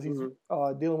issues because he's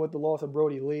dealing with the loss of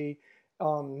Brody Lee.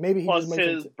 Maybe he plus just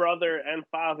his brother and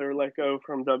father let go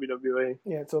from WWE.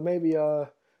 Yeah, so maybe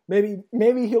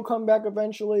he'll come back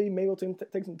eventually. Maybe he'll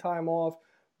take some time off,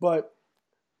 but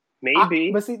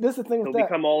but see, this is the thing with he'll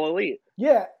become all elite.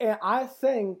 Yeah, and I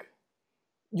think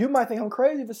you might think I'm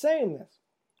crazy for saying this,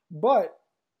 but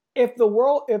if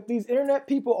these internet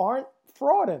people aren't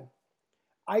frauding,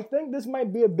 I think this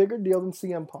might be a bigger deal than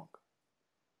CM Punk.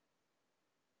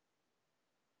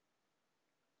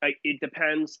 It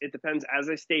depends. It depends, as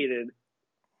I stated,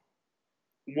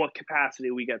 what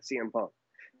capacity we get CM Punk.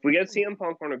 If we get CM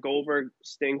Punk on a Goldberg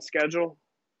Sting schedule,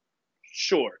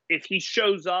 sure. If he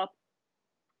shows up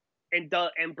and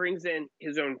brings in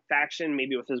his own faction,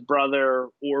 maybe with his brother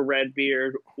or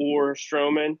Redbeard or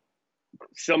Strowman,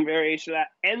 some variation of that,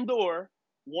 and or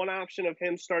one option of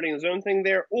him starting his own thing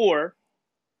there, or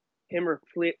him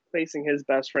replacing his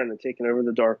best friend and taking over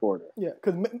the Dark Order. Yeah,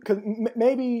 because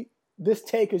maybe this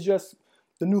take is just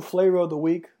the new flavor of the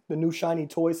week, the new shiny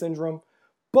toy syndrome.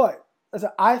 But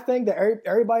I think that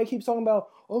everybody keeps talking about,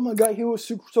 oh my God, he was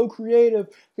so creative.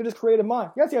 He had this creative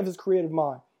mind. Yes, he has this creative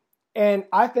mind. And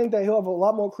I think that he'll have a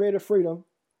lot more creative freedom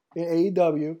in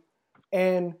AEW.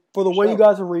 And for the way you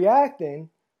guys are reacting,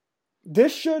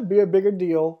 this should be a bigger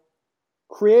deal,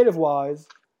 creative-wise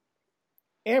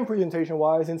and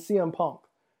presentation-wise, than CM Punk.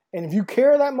 And if you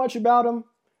care that much about him,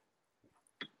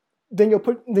 then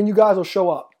you guys will show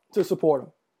up to support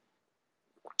him.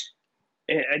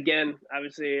 And again,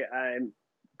 obviously, I'm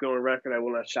going on record. I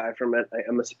will not shy from it.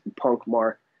 I'm a Punk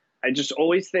mark. I just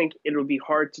always think it'll be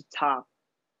hard to top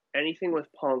anything with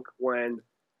Punk when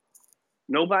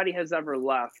nobody has ever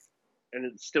left and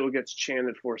it still gets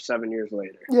chanted for 7 years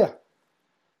later. Yeah.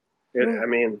 I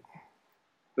mean,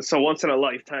 it's a once in a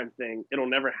lifetime thing. It'll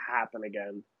never happen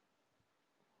again.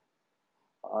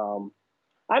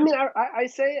 I mean, I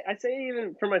say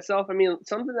even for myself. I mean,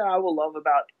 something that I will love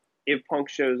about if Punk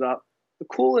shows up, the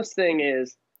coolest thing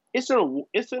is it's an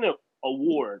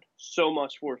award so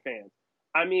much for fans.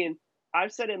 I mean,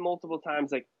 I've said it multiple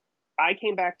times. Like, I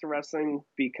came back to wrestling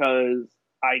because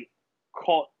I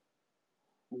caught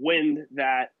wind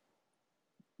that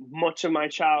much of my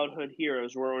childhood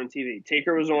heroes were on TV.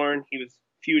 Taker was on. He was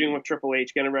feuding with Triple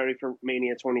H, getting ready for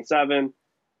Mania 27.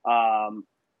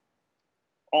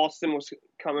 Austin was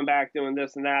coming back doing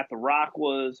this and that. The Rock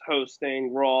was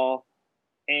hosting Raw.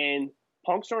 And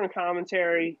Punk's on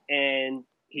commentary, and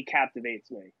he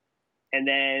captivates me. And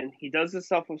then he does this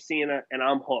stuff with Cena, and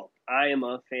I'm hooked. I am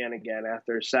a fan again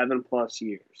after 7+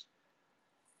 years.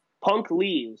 Punk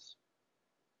leaves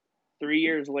 3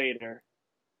 years later.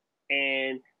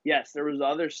 And yes, there was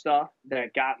other stuff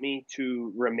that got me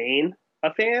to remain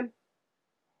a fan.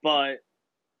 But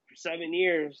for 7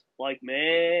 years, like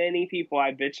many people,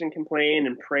 I bitched and complained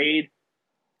and prayed,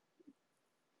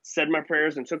 said my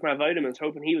prayers, and took my vitamins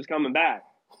hoping he was coming back.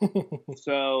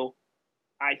 So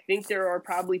I think there are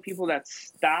probably people that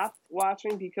stopped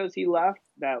watching because he left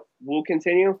that will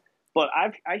continue. But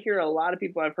I hear a lot of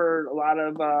people. I've heard a lot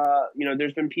of,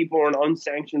 there's been people on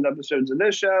unsanctioned episodes of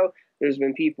this show. There's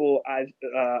been people I've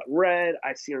read,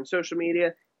 I see on social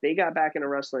media. They got back into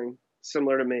wrestling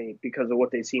similar to me because of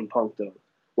what they've seen Punk do.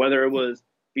 Whether it was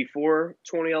before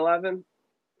 2011,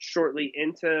 shortly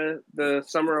into the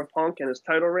summer of Punk and his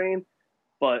title reign,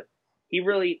 but he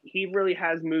really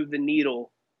has moved the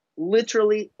needle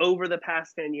literally over the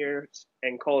past 10 years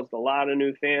and caused a lot of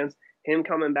new fans. Him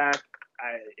coming back,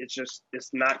 it's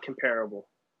not comparable.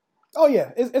 Oh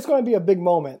yeah, it's going to be a big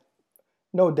moment,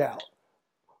 no doubt,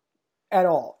 at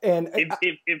all. And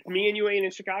if me and you ain't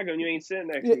in Chicago and you ain't sitting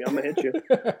next to me, I'm gonna hit you.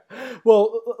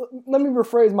 Well, let me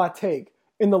rephrase my take.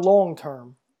 In the long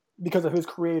term, because of his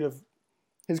the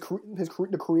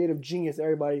creative genius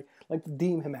everybody like to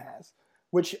deem him as,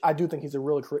 which I do think he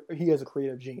is a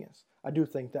creative genius. I do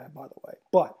think that, by the way.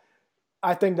 But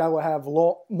I think that will have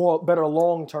better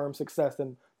long-term success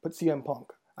than CM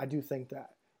Punk. I do think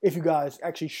that. If you guys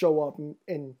actually show up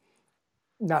and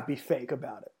not be fake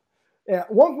about it. And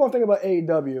one more thing about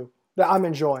AEW that I'm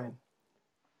enjoying.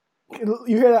 You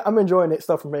hear that? I'm enjoying that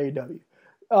stuff from AEW.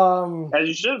 As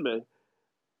you should be.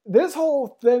 This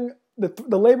whole thing,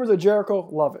 the labors of Jericho,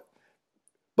 love it.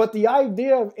 But the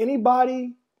idea of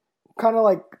anybody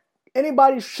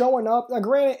showing up, now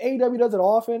granted AEW does it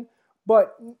often,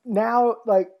 but now,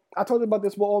 like, I told you about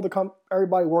this with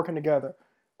everybody working together.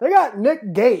 They got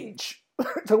Nick Gage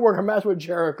to work a match with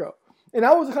Jericho. And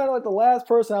that was kind of like the last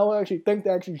person I would actually think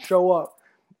to actually show up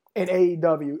in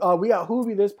AEW. We got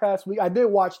Hoovy this past week. I did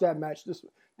watch that match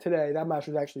today. That match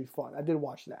was actually fun. I did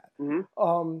watch that.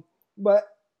 Mm-hmm. But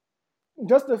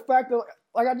just the fact that,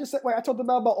 like I just said, like I talked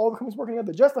about all the companies working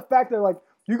together, just the fact that, like,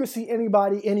 you can see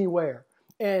anybody anywhere.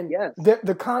 And yes,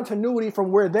 the continuity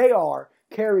from where they are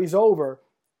carries over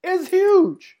is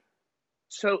huge.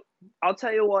 So I'll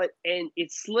tell you what, and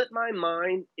it slipped my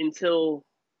mind until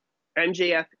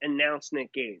MJF announced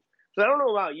Nick Gage. So I don't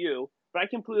know about you, but I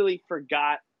completely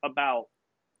forgot about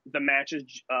the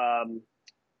matches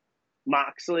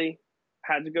Moxley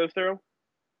had to go through.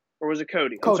 Or was it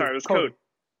Cody? I'm sorry, it was Cody.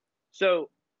 So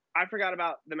I forgot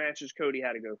about the matches Cody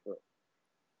had to go through.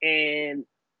 And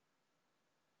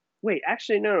wait,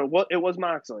 actually, no, it was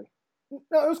Moxley.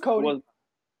 No, it was Cody.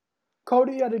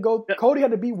 Cody had to go. Cody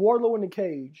had to beat Wardlow in the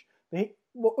cage. It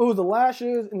was the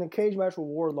Lashes in the cage match with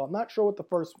Wardlow. I'm not sure what the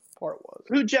first part was.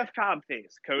 Who Jeff Cobb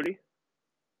faced? Cody?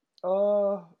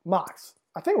 Mox.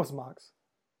 I think it was Mox.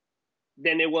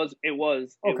 Then it was,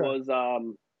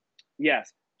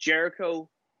 yes. Jericho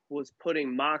was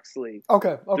putting Moxley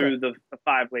Okay. through the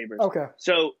 5 labors. Okay.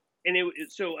 So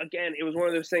again, it was one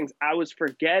of those things I was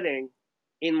forgetting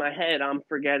in my head. I'm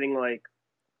forgetting, like,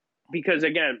 because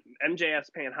again,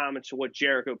 MJF's paying homage to what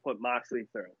Jericho put Moxley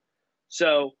through.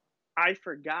 So I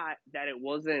forgot that it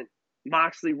wasn't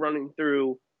Moxley running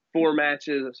through 4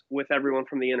 matches with everyone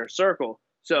from the Inner Circle.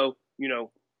 So,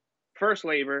 first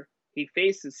labor, he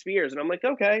faces Spears, and I'm like,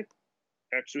 okay,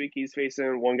 next week he's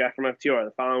facing one guy from FTR.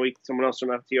 The following week, someone else from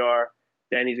FTR.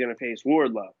 Then he's going to face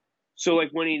Wardlow. So, like,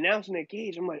 when he announced Nick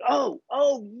Gage, I'm like, oh,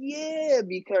 yeah,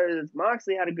 because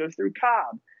Moxley had to go through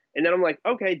Cobb. And then I'm like,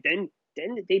 okay, then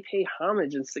they pay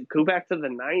homage and go back to the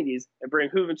 90s and bring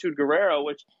Juventud Guerrero,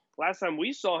 which last time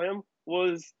we saw him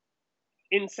was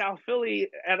in South Philly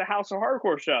at a House of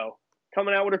Hardcore show,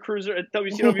 coming out with a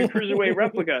WCW Cruiserweight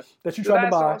replica. That you tried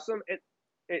to buy. That's awesome.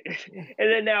 And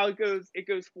then now it goes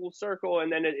full circle,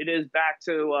 and then it is back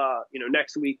to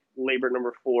next week, labor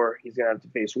number 4, he's gonna have to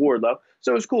face Wardlow.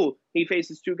 So it's cool. He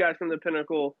faces 2 guys from the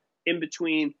Pinnacle. In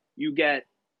between, you get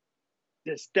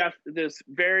this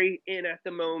very in at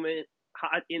the moment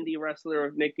hot indie wrestler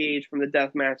of Nick Gage from the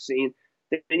deathmatch scene.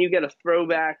 Then you get a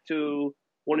throwback to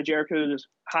one of Jericho's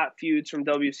hot feuds from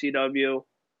WCW.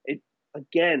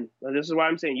 Again, this is why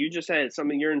I'm saying, you just said it's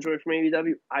something you're enjoying from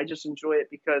AEW. I just enjoy it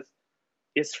because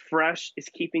it's fresh. It's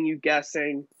keeping you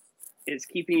guessing. It's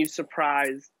keeping you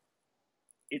surprised.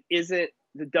 It isn't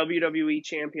the WWE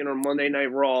champion on Monday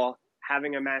Night Raw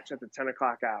having a match at the 10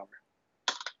 o'clock hour.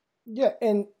 Yeah,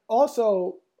 and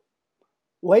also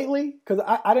lately, because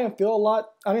I didn't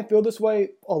feel this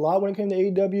way a lot when it came to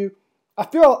AEW. I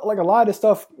feel like a lot of this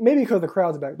stuff, maybe because the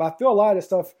crowd's back, but I feel a lot of this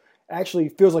stuff actually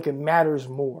feels like it matters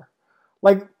more.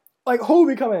 Like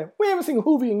Hoovy coming in. We haven't seen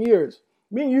Hoovy in years.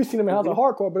 Me and you seen him in House of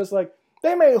Hardcore, but it's like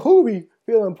they made Hoovy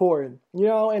feel important,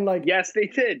 and like yes, they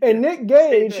did. And Nick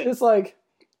Gage, it's like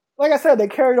I said, they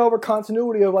carried over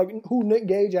continuity of like who Nick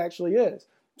Gage actually is.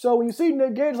 So when you see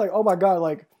Nick Gage, like, oh my god,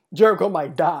 like Jericho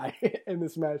might die in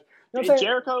this match. You know what I'm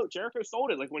saying? Jericho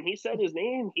sold it. Like when he said his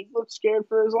name, he looked scared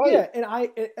for his life. Yeah,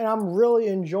 and I'm really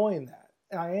enjoying that.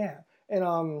 And I am. And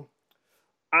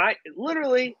I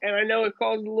literally, and I know it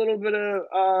caused a little bit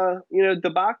of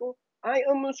debacle. I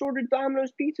almost ordered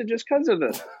Domino's pizza just because of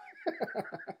it.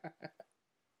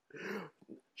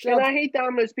 And I hate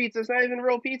Domino's pizza. It's not even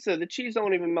real pizza. The cheese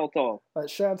don't even melt off.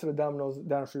 Shout out to the Domino's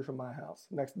down the street from my house,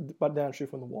 down the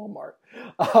street from the Walmart.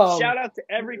 Shout out to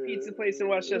every pizza place in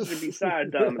Westchester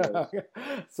besides Domino's.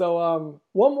 So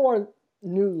one more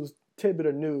tidbit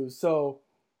of news. So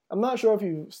I'm not sure if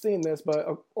you've seen this, but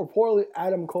reportedly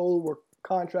Adam Cole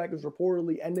contract is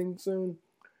reportedly ending soon.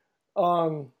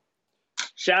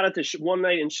 Shout out to One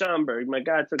Night in Schaumburg. My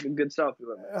guy took a good selfie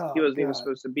with me. He wasn't even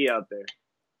supposed to be out there.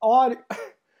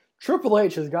 Triple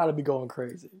H has got to be going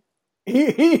crazy.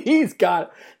 He's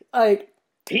got, like...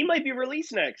 He might be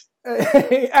released next.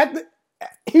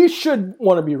 He should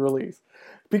want to be released.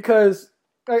 Because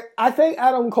I think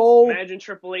Adam Cole... Imagine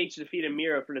Triple H defeating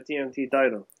Miro for the TNT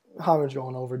title. Homage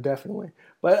going over, definitely.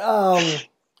 But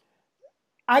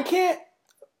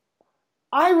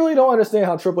I really don't understand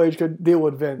how Triple H could deal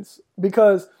with Vince.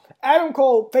 Because Adam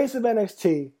Cole, face of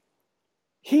NXT,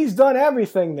 he's done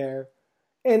everything there.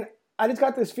 And I just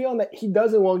got this feeling that he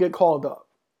doesn't want to get called up.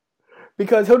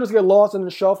 Because he'll just get lost in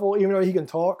the shuffle, even though he can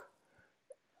talk.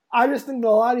 I just think that a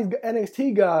lot of these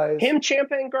NXT guys... Him,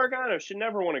 Ciampa, and Gargano should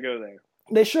never want to go there.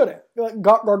 They shouldn't. Like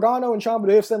Gargano and Ciampa,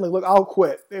 they've said, like, look, I'll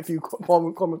quit if you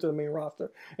come up to the main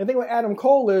roster. And the thing with Adam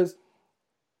Cole is,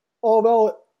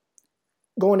 although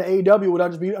going to AEW would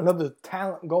just be another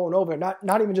talent going over, not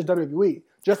even just WWE,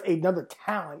 just another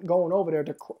talent going over there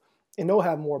and they'll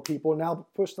have more people. Now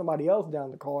push somebody else down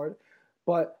the card.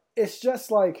 But it's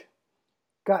just like,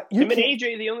 God, him and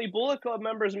AJ, the only Bullet Club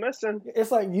members missing.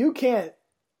 It's like you can't.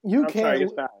 Sorry,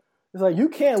 it's like you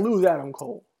can't lose Adam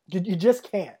Cole. You just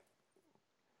can't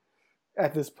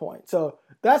at this point. So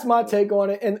that's my take on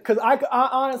it. And because I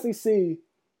honestly see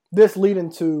this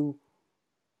leading to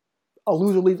a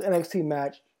loser leaves NXT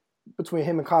match between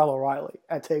him and Kyle O'Reilly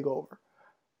at TakeOver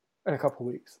in a couple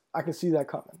weeks. I can see that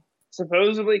coming.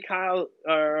 Supposedly,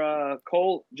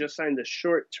 Cole just signed a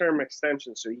short-term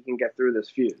extension so he can get through this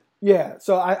feud. Yeah,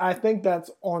 so I think that's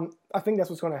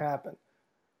what's going to happen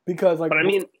because But I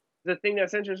mean, the thing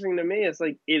that's interesting to me is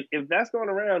like if that's going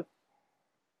around.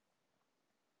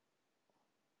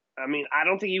 I mean, I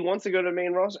don't think he wants to go to the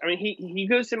main roster. I mean, he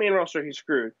goes to the main roster, he's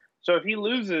screwed. So if he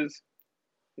loses,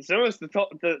 it's almost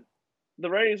the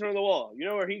writings are on the wall. You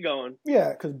know where he's going?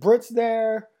 Yeah, because Britt's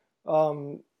there.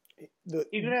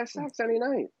 He could have sex any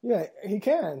night. Yeah, he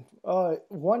can.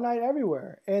 One night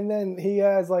everywhere. And then he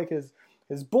has like his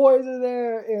boys are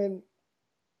there, and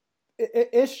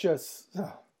it's just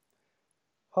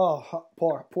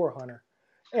poor Hunter.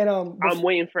 And I'm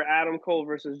waiting for Adam Cole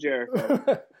versus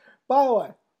Jericho. By the way,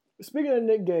 speaking of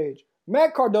Nick Gage,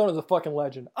 Matt Cardona's a fucking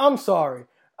legend. I'm sorry.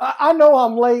 I know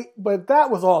I'm late, but that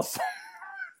was awesome.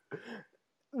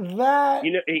 That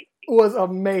was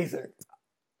amazing.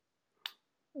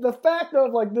 The fact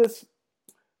of like this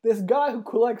guy who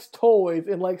collects toys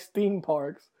in like theme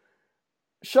parks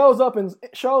shows up and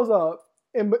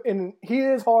he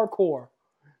is hardcore.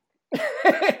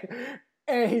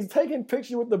 And he's taking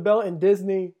pictures with the belt in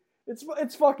Disney.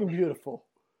 It's fucking beautiful.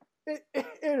 It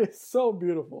is so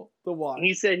beautiful to watch.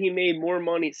 He said he made more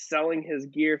money selling his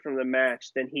gear from the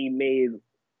match than he made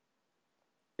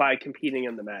by competing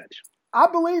in the match. I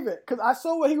believe it because I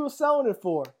saw what he was selling it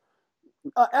for.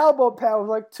 An elbow pad was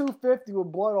like $250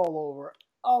 with blood all over.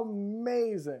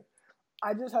 Amazing.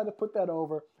 I just had to put that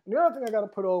over. And the other thing I got to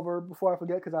put over before I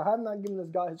forget, because I have not given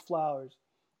this guy his flowers,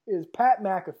 is Pat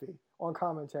McAfee on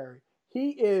commentary.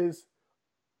 He is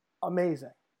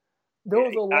amazing. There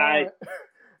was a lot.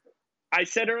 I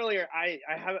said earlier I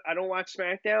don't watch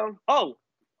SmackDown. Oh,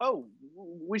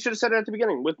 we should have said it at the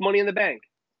beginning with Money in the Bank.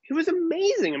 He was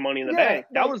amazing in Money in the Bank.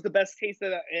 That was the best taste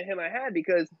of him I had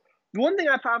because the one thing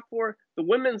I popped for, the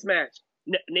women's match,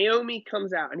 Naomi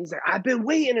comes out and he's like, I've been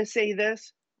waiting to say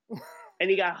this. And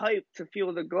he got hyped to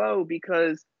feel the glow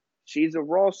because she's a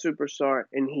Raw superstar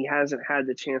and he hasn't had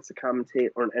the chance to commentate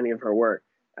on any of her work.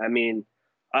 I mean,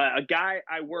 a guy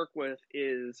I work with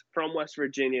is from West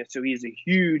Virginia, so he's a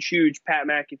huge Pat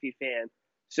McAfee fan.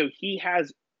 So he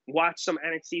has watched some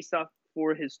NXT stuff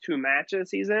for his 2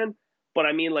 matches he's in. But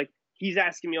I mean, like, he's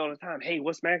asking me all the time, hey,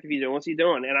 what's McAfee doing? What's he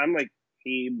doing? And I'm like,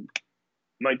 he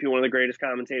might be one of the greatest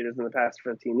commentators in the past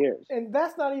 15 years. And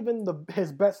that's not even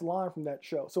his best line from that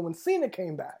show. So when Cena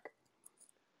came back,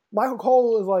 Michael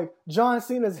Cole is like, John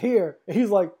Cena's here. And he's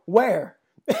like, where?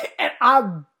 And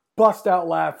I bust out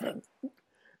laughing.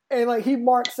 And like he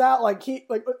marks out like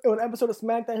on an episode of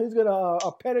SmackDown, he's got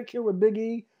a pedicure with Big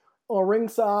E on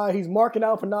ringside. He's marking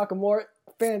out for Nakamura.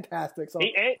 Fantastic. So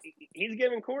he's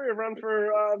giving Corey a run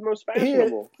for most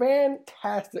fashionable. He is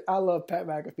fantastic. I love Pat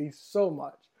McAfee so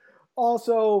much.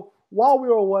 Also, while we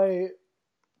were away,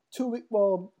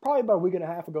 probably about a week and a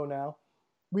half ago now,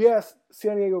 we asked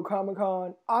San Diego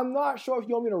Comic-Con. I'm not sure if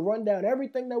you want me to run down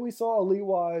everything that we saw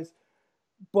elite-wise,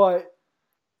 but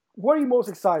what are you most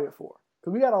excited for?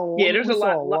 Because we got a lot. Yeah, there's a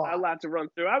lot to run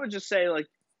through. I would just say like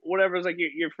whatever's like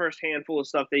your first handful of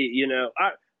stuff that you know.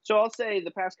 So I'll say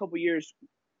the past couple of years,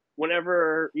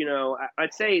 whenever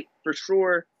I'd say for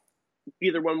sure,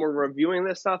 either when we're reviewing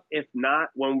this stuff, if not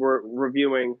when we're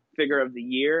reviewing Figure of the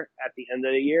Year at the end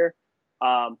of the year.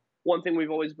 One thing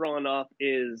we've always brought up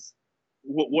is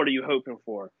what are you hoping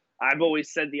for? I've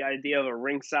always said the idea of a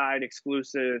ringside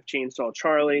exclusive Chainsaw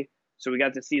Charlie. So we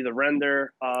got to see the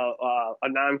render, a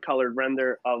non-colored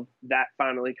render of that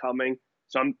finally coming.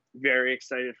 So I'm very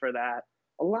excited for that.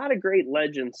 A lot of great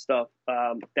Legend stuff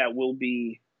that will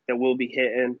be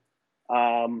hitting.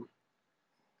 And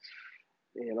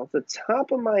off the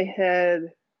top of my head,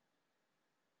 if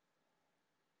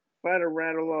I had to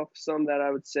rattle off some that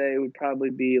I would say would probably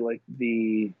be like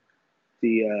the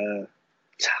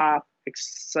top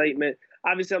excitement.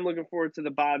 Obviously, I'm looking forward to the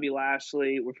Bobby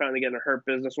Lashley. We're finally getting a Hurt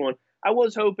Business one. I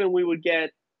was hoping we would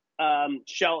get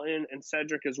Shelton and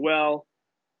Cedric as well.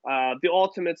 The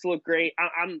Ultimates look great.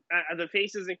 The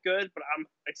face isn't good, but I'm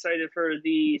excited for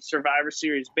the Survivor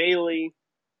Series Bayley.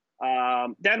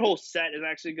 That whole set is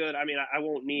actually good. I mean, I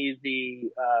won't need the.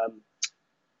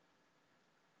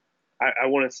 I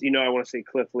want to say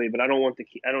Cliff Lee, but I don't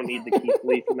need the Keith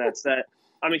Lee from that set.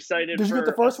 I'm excited. Did you get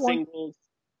the first one? Singles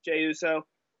Jey Uso.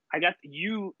 I got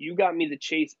you got me the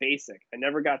Chase Basic. I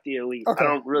never got the Elite. Okay. I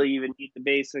don't really even need the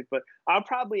Basic, but I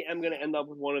probably am going to end up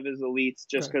with one of his Elites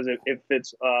just because it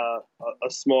fits a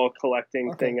small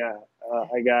collecting thing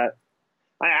I got.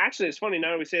 Actually, it's funny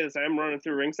now that we say this. I am running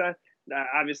through ringside.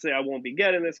 Obviously, I won't be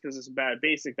getting this because it's a bad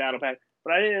Basic battle pack.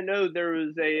 But I didn't know there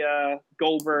was a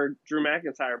Goldberg Drew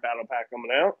McIntyre battle pack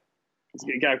coming out. It's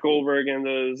got Goldberg in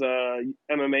those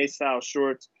MMA style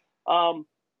shorts.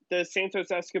 The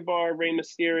Santos Escobar, Rey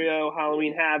Mysterio,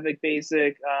 Halloween Havoc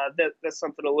Basic. That's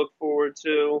something to look forward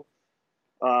to.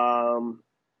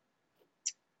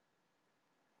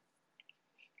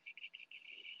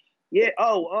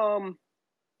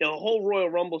 The whole Royal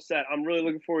Rumble set. I'm really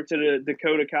looking forward to the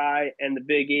Dakota Kai and the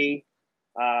Big E.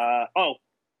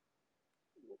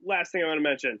 Last thing I want to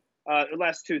mention.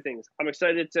 Last two things. I'm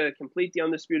excited to complete the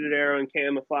Undisputed Era and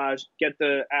Camouflage, get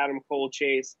the Adam Cole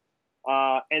chase,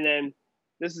 and then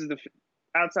this is the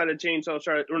outside of Chainsaw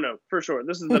Charlie. Or no, for sure,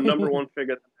 this is the number one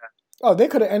figure. Oh, they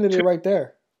could have ended it right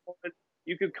there.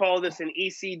 You could call this an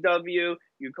ECW.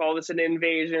 You call this an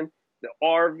invasion. The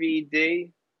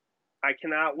RVD. I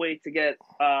cannot wait to get.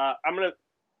 I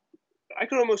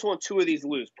could almost want two of these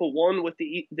loose. Put one with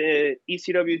the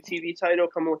ECW TV title,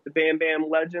 coming with the Bam Bam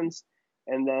Legends,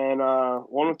 and then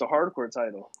one with the Hardcore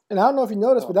title. And I don't know if you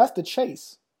noticed, but that's the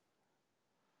chase.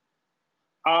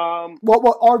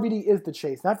 Well, RVD is the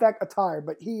chase, not that attire,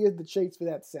 but he is the chase for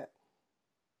that set.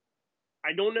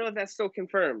 I don't know if that's still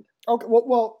confirmed. Okay,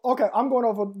 okay. I'm going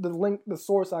over the link, the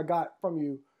source I got from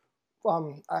you,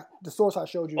 the source I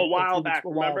showed you a while back.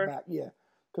 Yeah,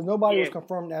 because nobody was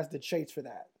confirmed as the chase for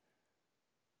that.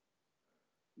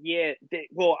 Yeah,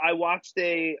 I watched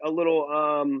a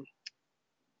little.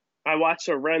 I watched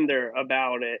a render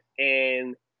about it,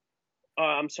 and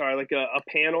I'm sorry, like a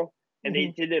panel, and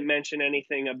they didn't mention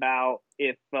anything about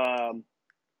if there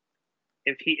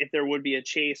would be a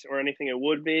chase or anything. It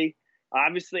would be.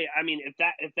 Obviously, I mean, if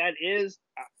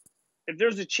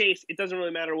there's a chase, it doesn't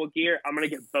really matter what gear. I'm gonna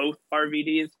get both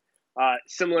RVDs,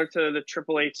 similar to the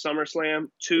Triple H SummerSlam,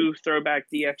 2 throwback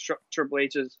DX Triple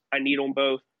H's. I need them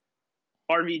both.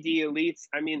 RVD Elites.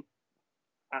 I mean,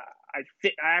 I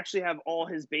actually have all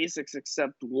his basics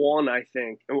except one. I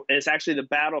think it's actually the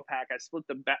battle pack. I split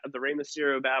the Rey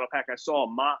Mysterio battle pack. I saw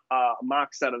a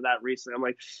mock set of that recently. I'm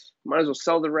like, might as well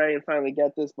sell the Rey and finally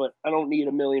get this, but I don't need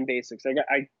a million basics.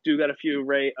 I do got a few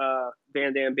Rey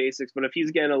Van Dam basics, but if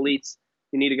he's getting elites,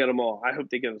 you need to get them all. I hope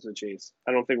they give us a chase.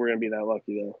 I don't think we're gonna be that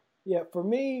lucky though. Yeah, for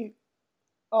me,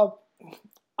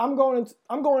 I'm going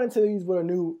into these with a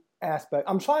new aspect.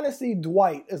 I'm trying to see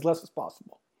Dwight as less as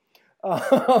possible.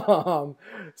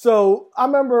 So I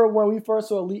remember when we first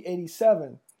saw Elite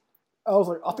 87, I was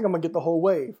like, I think I'm gonna get the whole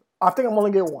wave. I think I'm gonna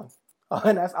get one,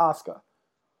 and that's Asuka.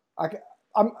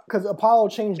 Because Apollo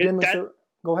changed gimmicks.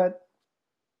 Go ahead.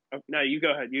 No, you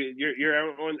go ahead.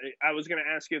 You're on. I was gonna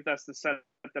ask you if that's the set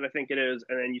that I think it is,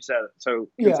 and then you said it. So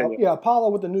continue. Yeah,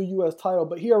 Apollo with the new U.S. title,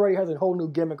 but he already has a whole new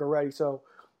gimmick already, so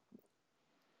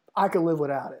I could live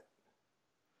without it.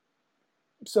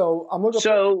 So I'm looking.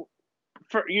 So.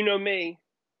 For me,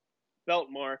 belt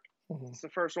mark. It's the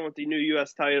first one with the new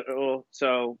U.S. title,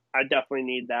 so I definitely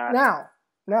need that.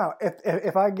 Now,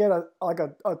 if I get a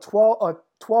 $12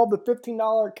 to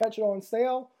 $15 catch it on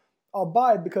sale, I'll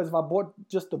buy it because if I bought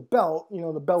just the belt,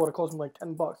 the belt would have cost me like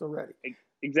 $10 already.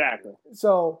 Exactly.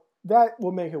 So that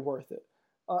will make it worth it.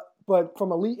 But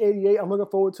from Elite 88, I'm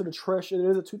looking forward to the Trish. It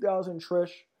is a 2000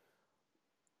 Trish,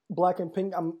 black and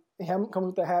pink. He haven't come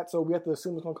with the hat, so we have to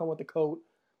assume it's gonna come with the coat.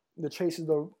 The chase is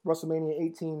the WrestleMania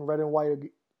 18 red and white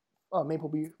Maple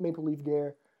Leaf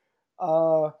gear.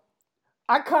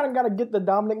 I kind of got to get the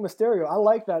Dominic Mysterio. I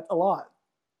like that a lot.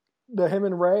 Him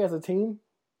and Ray as a team.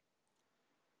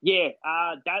 Yeah,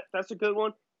 that's a good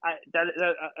one.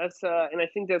 That's and I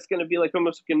think that's going to be like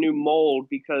almost like a new mold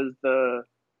because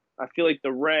I feel like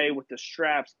the Ray with the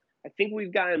straps. I think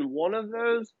we've gotten one of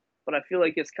those, but I feel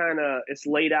like it's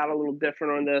laid out a little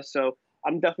different on this. So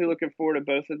I'm definitely looking forward to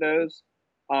both of those.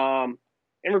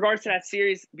 In regards to that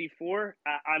series before,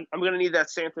 I'm going to need that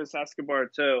Santos Escobar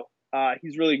too.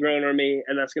 He's really grown on me,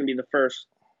 and that's going to be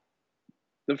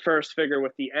the first figure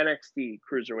with the NXT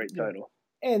Cruiserweight title.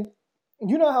 And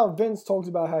you know how Vince talks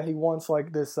about how he wants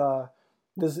like this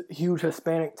huge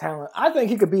Hispanic talent. I think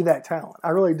he could be that talent. I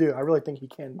really do. I really think he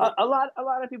can be. A lot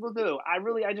of people do.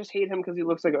 I just hate him because he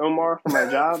looks like Omar from my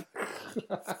job.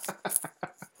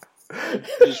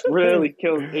 Just really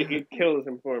kills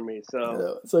him for me.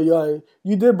 So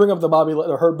you did bring up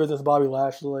the Hurt Business Bobby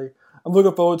Lashley. I'm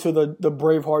looking forward to the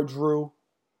Braveheart Drew.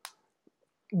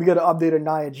 We got an updated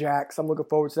Nia Jax. I'm looking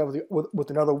forward to that with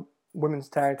another women's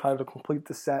tag title to complete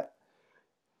the set.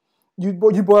 You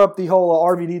brought up the whole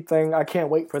RVD thing. I can't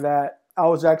wait for that. I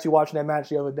was actually watching that match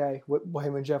the other day with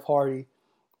him and Jeff Hardy.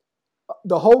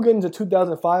 The Hogan's a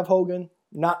 2005 Hogan,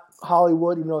 not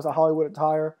Hollywood, even though it's a Hollywood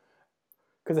attire.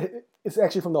 Because it's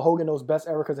actually from the Hogan Knows Best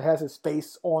era because it has his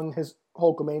face on his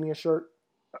Hulkamania shirt.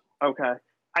 Okay.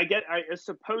 It's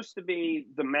supposed to be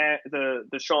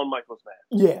the Shawn Michaels match.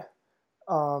 Yeah.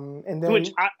 And then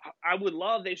which I would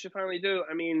love. They should finally do.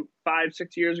 I mean,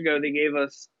 5-6 years ago they gave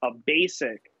us a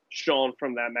basic Shawn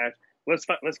from that match. Let's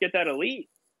get that Elite.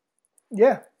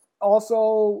 Yeah.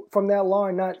 Also from that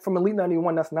line, not from Elite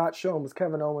 91, that's not shown, was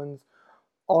Kevin Owens,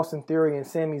 Austin Theory, and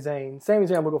Sami Zayn. Sami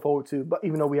Zayn I'm looking forward to, but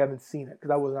even though we haven't seen it because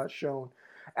that was not shown.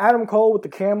 Adam Cole with the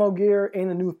camo gear and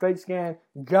the new face scan.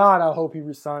 God, I hope he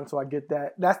resigns so I get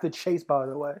that. That's the chase, by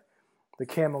the way. The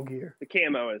camo gear. The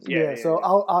camo is, yeah. So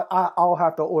I'll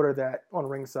have to order that on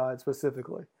Ringside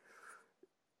specifically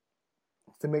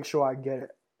to make sure I get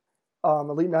it.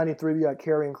 Elite 93, we got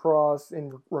Karrion Kross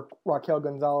and Raquel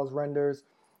Gonzalez renders.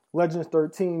 Legends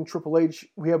 13, Triple H,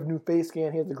 we have a new face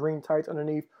scan. He has the green tights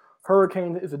underneath.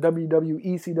 Hurricane is a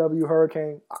WWECW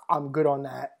Hurricane. I'm good on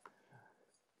that.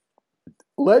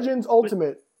 Legends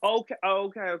Ultimate. Okay.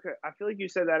 I feel like you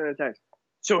said that in a text.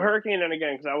 So Hurricane, and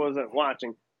again, because I wasn't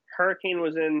watching, Hurricane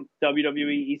was in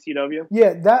WWE ECW?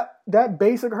 Yeah, that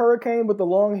basic Hurricane with the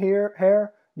long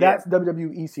hair, that's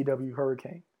WWE ECW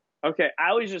Hurricane. Okay, I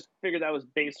always just figured that was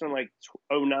based on like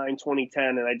 09, 2010,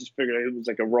 and I just figured it was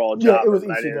like a Raw job. Yeah, it was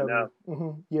ECW. I didn't know.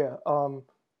 Mm-hmm. Yeah.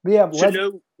 We have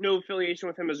so no affiliation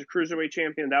with him as a cruiserweight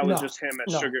champion. That was just him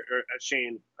as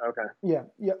Shane. Okay. Yeah.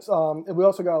 Yes. And we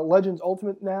also got Legends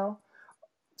Ultimate now.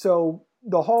 So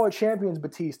the Hall of Champions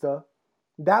Batista,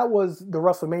 that was the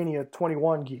WrestleMania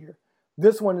 21 gear.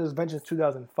 This one is Vengeance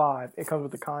 2005. It comes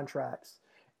with the contracts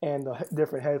and the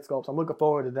different head sculpts. I'm looking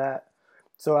forward to that.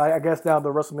 So I guess now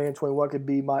the WrestleMania 21 could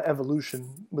be my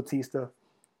Evolution Batista.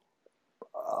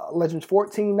 Legends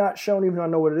 14 not shown, even though I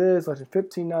know what it is. Legends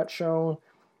 15 not shown.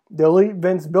 The Elite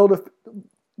Vince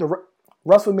the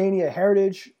WrestleMania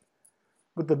Heritage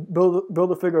with the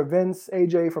Build-A-Figure Vince,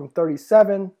 AJ from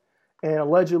 37, and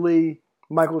allegedly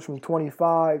Michaels from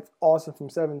 25, Austin from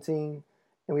 17,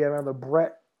 and we have another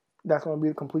Brett. That's going to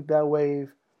be complete that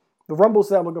wave. The Rumble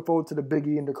set, I'm looking forward to the Big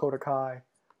E and Dakota Kai.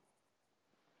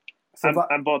 So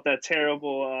I bought that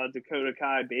terrible Dakota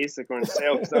Kai basic on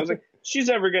sale because I was like, she's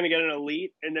ever going to get an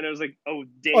Elite, and then it was like,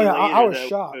 day later. I was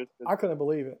shocked. I couldn't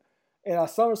believe it. And at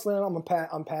SummerSlam,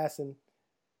 I'm passing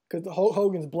because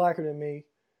Hogan's blacker than me.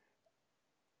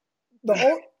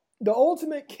 The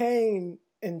Ultimate Kane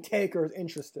and Taker is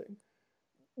interesting.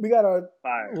 We got a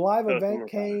live event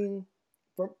Kane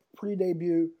for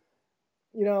pre-debut.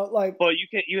 You know, like. Well,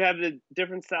 you have the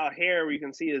different style hair where you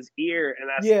can see his ear, and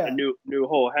that's a new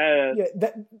whole head. Yeah,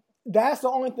 that's the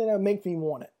only thing that makes me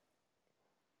want it.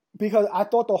 Because I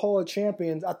thought the Hall of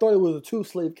Champions, I thought it was a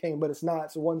 2-sleeve Kane, but it's not.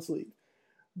 It's a 1-sleeve.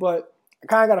 But I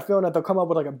kind of got a feeling that they'll come up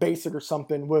with like a basic or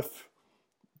something with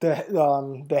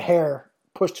the hair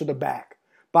pushed to the back.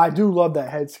 But I do love that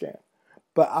head scan.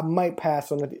 But I might pass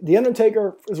on it. The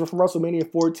Undertaker is from WrestleMania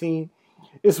 14.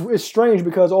 It's strange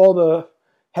because all the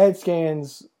head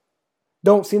scans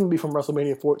don't seem to be from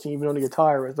WrestleMania 14, even though the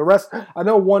attire is. The rest, I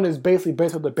know one is basically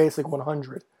based on the basic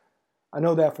 100. I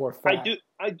know that for a fact.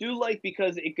 I do like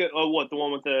because it could. Oh, what the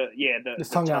one with the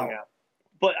tongue out.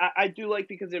 But I do like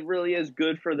because it really is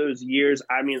good for those years.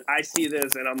 I mean, I see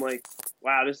this and I'm like,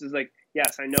 wow, this is like,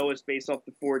 yes, I know it's based off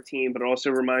the 14, but it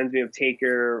also reminds me of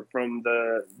Taker from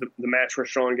the match where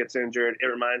Shawn gets injured. It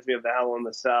reminds me of the Hell in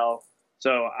the Cell.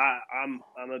 So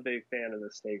I'm a big fan of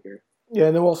this Taker. Yeah,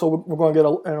 and then also we're going to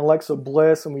get an Alexa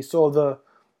Bliss, and we saw the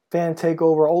Fan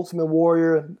Takeover Ultimate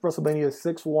Warrior WrestleMania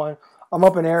 6-1. I'm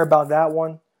up in air about that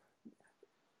one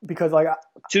because like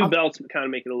two belts kind of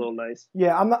make it a little nice.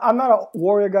 Yeah, I'm not a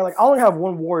Warrior guy. Like I only have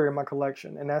one Warrior in my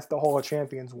collection, and that's the Hall of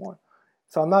Champions one.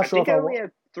 So I'm not sure if I only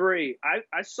had 3.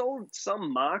 I sold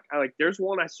some mock. There's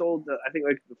one I sold. I think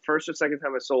like the first or second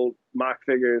time I sold mock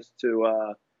figures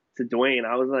to Dwayne.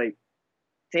 I was like,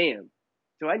 damn.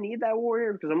 Do I need that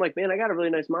Warrior? Because I'm like, man, I got a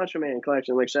really nice Macho Man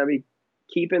collection. Like, should I be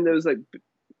keeping those like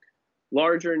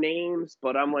larger names?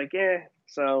 But I'm like,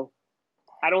 So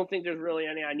I don't think there's really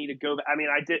any I need to go back. I mean,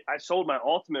 I sold my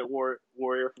Ultimate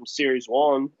Warrior from Series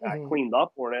 1. Mm-hmm. I cleaned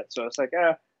up on it, so it's like,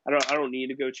 I don't need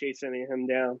to go chase any of him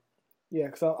down. Yeah,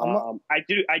 because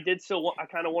I did still. I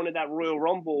kind of wanted that Royal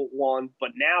Rumble one, but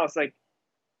now it's like,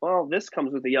 well, this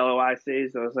comes with the yellow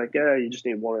IC, so it's like, you just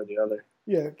need one or the other.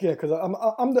 Yeah, because I'm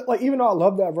like, even though I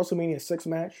love that WrestleMania 6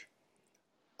 match,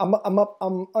 I'm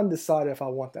undecided if I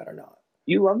want that or not.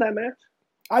 You love that match?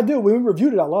 I do. When we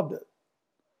reviewed it, I loved it.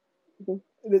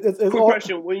 It's quick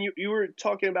question: when you were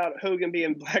talking about Hogan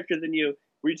being blacker than you,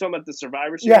 were you talking about the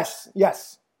Survivor Series?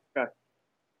 Yes. Okay.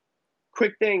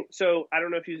 Quick thing. So I don't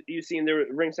know if you've seen there.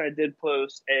 Ringside did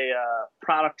post a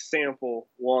product sample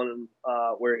one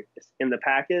where it's in the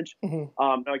package.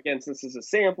 Mm-hmm. Now again, since it's a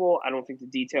sample, I don't think the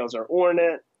details are on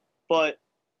it. But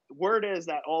word is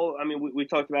that we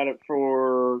talked about it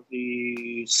for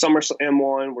the SummerSlam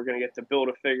one. We're going to get the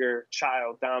Build-A-Figure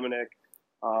child Dominic.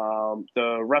 The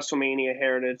WrestleMania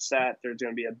Heritage set. There's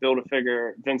going to be a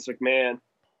Build-A-Figure Vince McMahon.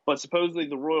 But supposedly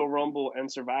the Royal Rumble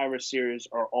and Survivor Series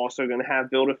are also going to have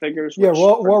Build-A-Figures. Yeah,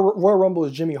 Royal Rumble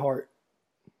is Jimmy Hart.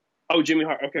 Oh, Jimmy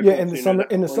Hart. Okay. Yeah, cool.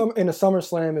 in the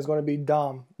SummerSlam is going to be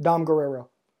Dom Guerrero.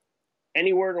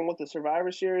 Any word on what the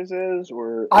Survivor Series is,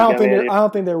 or I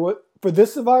don't think there would for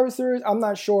this Survivor Series. I'm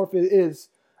not sure if it is.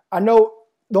 I know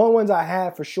the only ones I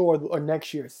have for sure are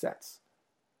next year's sets.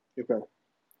 Okay.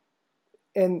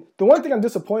 And the one thing I'm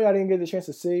disappointed I didn't get the chance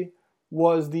to see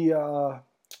was the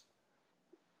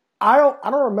I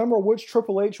don't remember which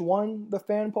Triple H won the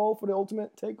fan poll for the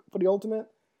Ultimate.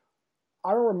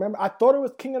 I don't remember. I thought it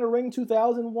was King of the Ring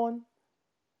 2001.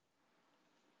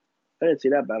 I didn't see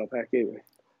that battle pack either.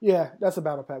 Yeah, that's a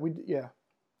battle pack.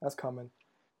 That's coming.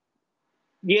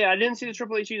 Yeah, I didn't see the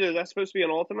Triple H either. That's supposed to be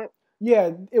an Ultimate?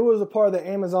 Yeah, it was a part of the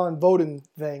Amazon voting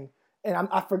thing. And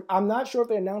I'm not sure if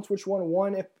they announced which one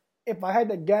won. If I had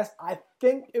to guess, I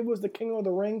think it was the King of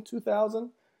the Ring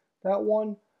 2000, that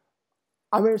one.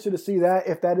 I'm interested to see that,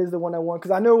 if that is the one that won.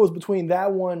 Because I know it was between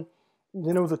that one,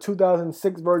 then it was a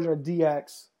 2006 version of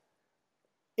DX,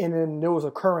 and then there was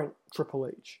a current Triple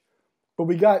H. But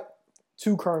we got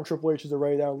 2 current Triple H's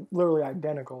already that are literally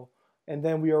identical. And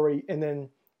then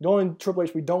the only Triple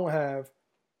H we don't have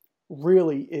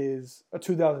really is a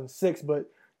 2006,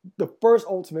 but the first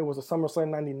Ultimate was a SummerSlam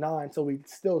 99, so we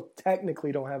still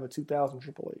technically don't have a 2000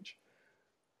 Triple H.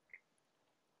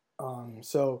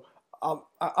 So I'm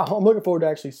looking forward to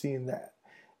actually seeing that.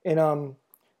 And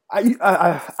I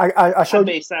showed.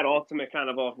 I based that Ultimate kind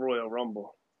of off Royal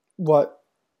Rumble. What?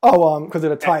 Oh, because of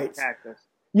the tights. Cactus.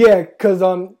 Yeah, because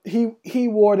he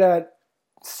wore that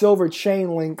silver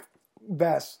chain link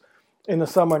vest in the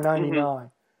summer '99. Mm-hmm.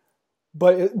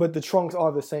 But the trunks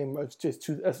are the same. It's just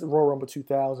as Royal Rumble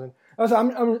 2000. So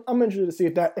I'm interested to see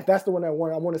if that's the one I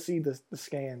want. I want to see the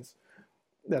scans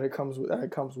that it comes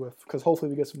with, because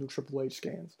hopefully we get some new Triple H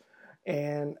scans.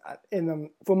 And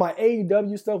for my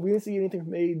AEW stuff, we didn't see anything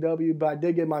from AEW, but I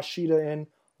did get my Sheeta in.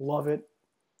 Love it.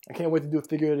 I can't wait to do a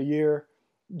figure of the year.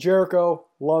 Jericho,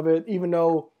 love it. Even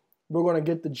though we're going to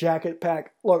get the jacket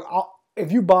pack. Look,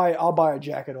 if you buy it, I'll buy a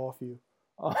jacket off you.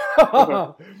 And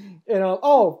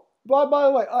by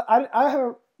the way, I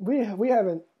haven't. We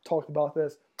haven't talked about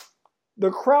this.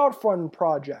 The crowdfund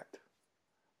project,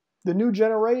 the new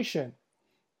generation.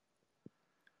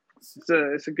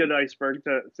 It's a good iceberg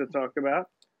to talk about.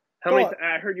 How many?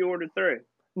 I heard you ordered 3.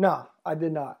 No, I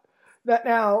did not.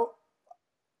 Now,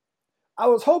 I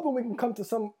was hoping we can come to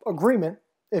some agreement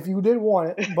if you did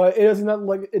want it, but it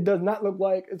does not look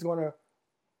like it's going to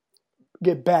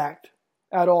get backed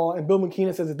at all. And Bill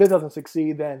McKeenan says if this doesn't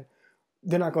succeed, then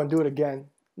they're not going to do it again.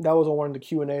 That was on one of the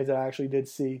Q&As that I actually did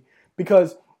see,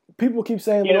 because people keep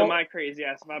saying, my crazy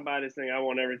ass. If I buy this thing, I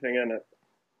want everything in it.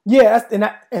 Yeah,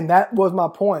 and that was my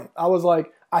point. I was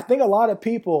like, I think a lot of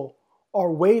people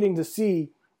are waiting to see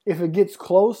if it gets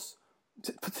close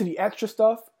to the extra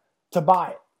stuff to buy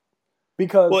it.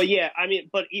 Because but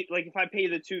like if I pay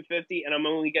the $250 and I'm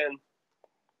only getting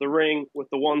the ring with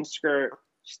the 1 skirt,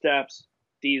 steps,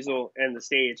 diesel, and the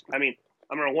stage, I'm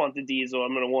gonna want the diesel.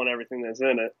 I'm gonna want everything that's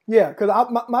in it. Yeah, because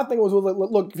my thing was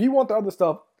look, if you want the other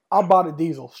stuff, I'll buy the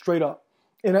diesel straight up.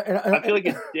 And I feel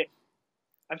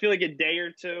like a day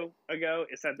or two ago,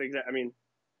 it's at the exact.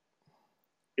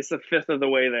 It's the 5th of the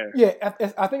way there. Yeah,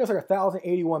 I think it's like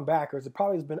 1,081 backers. It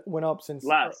probably went up since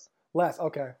less.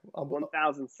 Okay,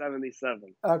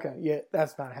 1,077. Okay, yeah,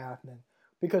 that's not happening,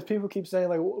 because people keep saying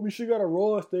like, well, we should got a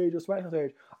Raw stage or SmackDown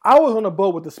stage. I was on the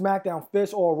boat with the SmackDown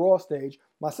Fish or Raw stage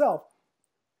myself,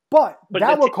 but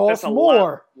that would cost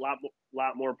more.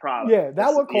 Lot more product. Yeah,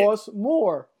 that would cost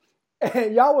more,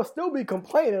 and y'all would still be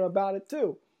complaining about it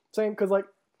too. Same, because like,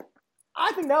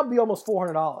 I think that would be almost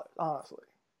 $400, honestly.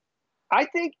 I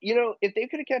think, if they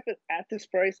could have kept it at this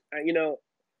price,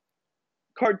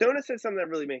 Cardona said something that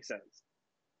really makes sense.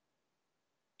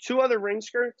 2 other ring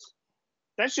skirts,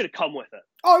 that should have come with it.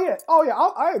 Oh yeah,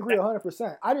 I agree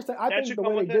 100%. I think the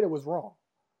way they did it was wrong.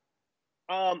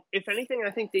 If anything,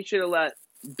 I think they should have let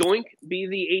Doink be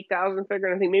the 8,000 figure,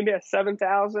 and I think maybe at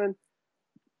 7,000,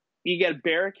 you get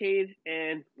Barricade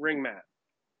and Ring Mat.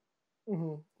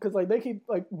 Because like they keep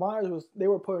Myers they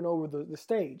were putting over the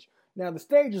stage. Now the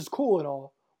stage is cool and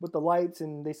all with the lights,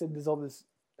 and they said has all these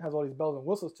bells and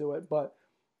whistles to it, but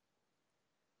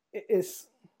it's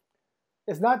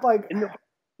not like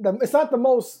it's not the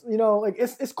most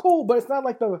it's cool, but it's not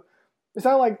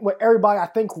like what everybody I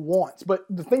think wants. But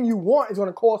the thing you want is going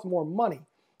to cost more money,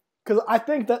 because I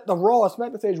think that the Raw or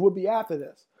SmackDown stage would be after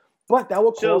this, but that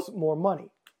would cost more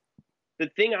money. The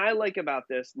thing I like about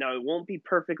this, now it won't be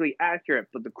perfectly accurate,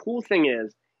 but the cool thing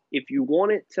is, if you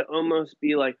want it to almost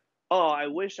be like, oh, I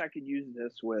wish I could use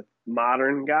this with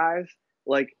modern guys,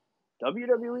 like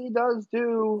WWE does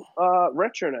do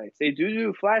retro nights. They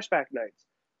do flashback nights.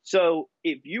 So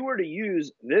if you were to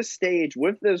use this stage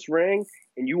with this ring,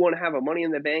 and you want to have a Money in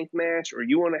the Bank match, or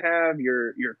you want to have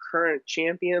your current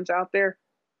champions out there,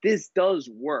 this does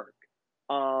work.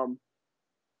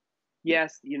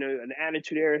 Yes, an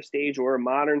Attitude Era stage or a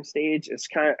modern stage, it's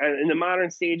and the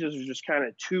modern stages are just kind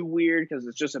of too weird because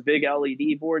it's just a big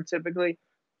LED board typically.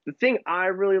 The thing I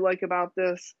really like about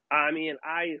this, I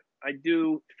I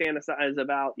do fantasize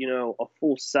about, a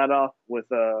full setup with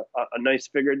a nice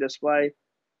figure display.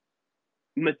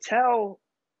 Mattel,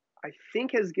 I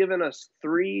think, has given us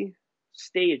 3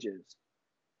 stages,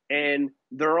 and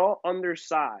they're all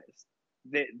undersized.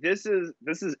 This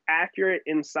is accurate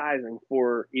in sizing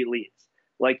for elites.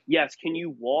 Like, yes, can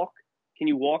you walk? Can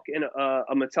you walk in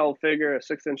a Mattel figure, a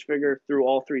 6-inch figure, through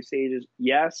all 3 stages?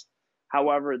 Yes.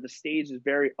 However, the stage is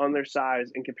very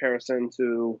undersized in comparison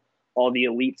to all the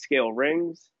elite scale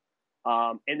rings.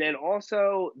 And then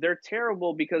also, they're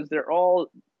terrible because they're all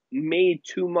made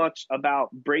too much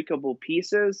about breakable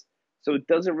pieces, so it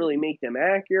doesn't really make them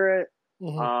accurate.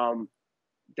 Mm-hmm.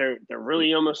 They're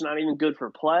really almost not even good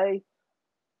for play.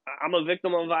 I'm a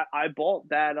victim of that. I bought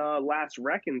that last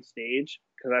Reckon stage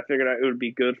because I figured it would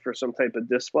be good for some type of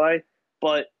display,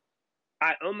 but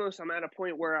I'm at a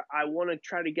point where I want to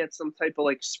try to get some type of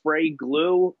like spray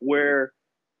glue where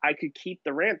I could keep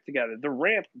the ramp together. The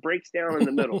ramp breaks down in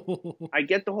the middle. I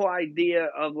get the whole idea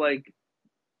of like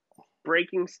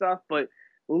breaking stuff, but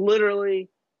literally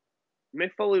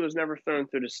Mick Foley was never thrown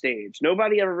through the stage.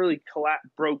 Nobody ever really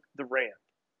broke the ramp.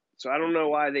 So I don't know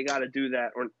why they got to do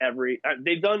that on every.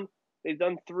 They've done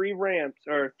 3 ramps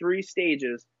or 3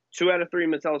 stages. 2 out of 3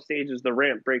 Mattel stages, the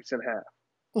ramp breaks in half.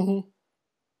 Mm-hmm.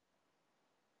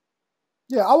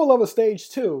 Yeah, I would love a stage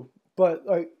too, but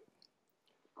like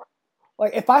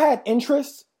if I had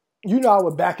interest, I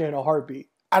would back it in a heartbeat.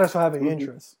 I just don't have any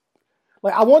interest.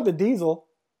 Like, I want the diesel.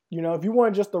 If you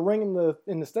want just the ring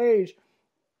in the stage,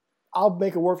 I'll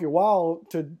make it worth your while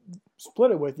to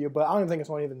split it with you. But I don't even think it's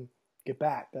going to even get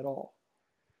backed at all.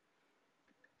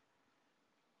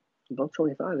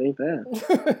 $125 ain't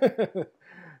bad.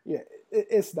 Yeah,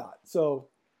 it's not. So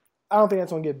I don't think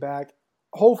that's going to get backed.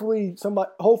 Hopefully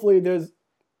there's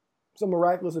some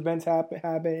miraculous events happen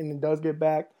and it does get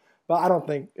backed, but I don't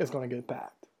think it's going to get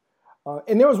backed.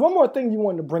 And there was one more thing you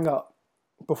wanted to bring up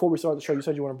before we started the show. You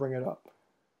said you want to bring it up.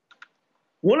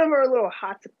 One of our little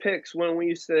hot picks when we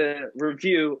used to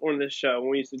review on this show,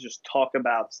 when we used to just talk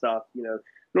about stuff,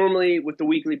 normally with the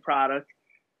weekly product,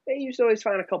 they used to always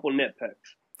find a couple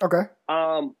nitpicks. Okay.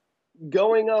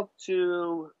 Going up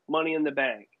to Money in the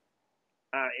Bank,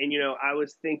 and I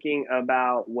was thinking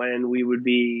about when we would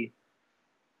be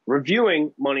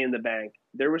reviewing Money in the Bank,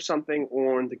 there was something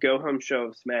on the Go Home show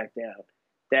of SmackDown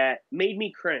that made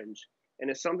me cringe.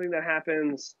 And it's something that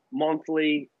happens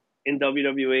monthly in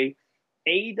WWE.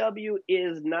 AEW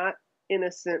is not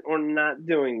innocent or not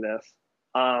doing this.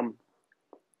 I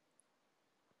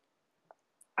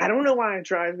don't know why it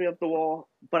drives me up the wall,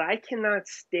 but I cannot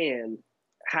stand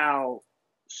how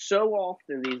so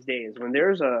often these days when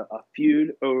there's a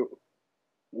feud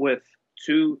with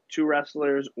two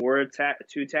wrestlers or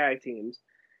 2 tag teams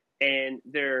and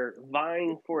they're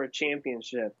vying for a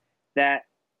championship, that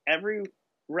every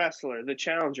wrestler, the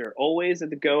challenger, always at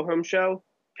the Go Home show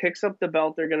picks up the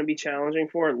belt they're going to be challenging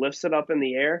for and lifts it up in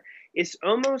the air. It's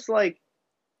almost like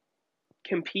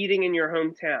competing in your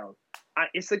hometown.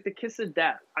 It's like the kiss of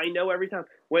death. I know every time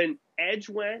when Edge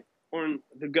went on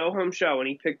the Go Home show and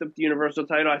he picked up the Universal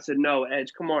title, I said, no,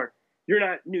 Edge, come on. You're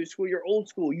not new school. You're old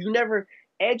school.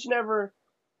 Edge never,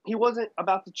 he wasn't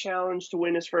about to challenge to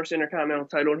win his first Intercontinental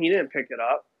title, and he didn't pick it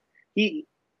up.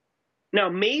 Now,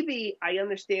 maybe I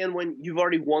understand when you've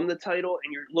already won the title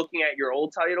and you're looking at your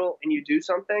old title and you do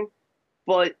something,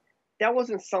 but that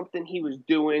wasn't something he was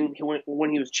doing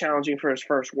when he was challenging for his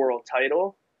first world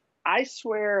title. I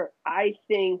swear, I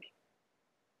think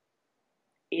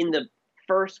in the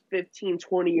first 15,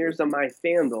 20 years of my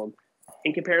fandom,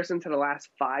 in comparison to the last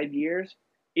 5 years,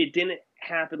 it didn't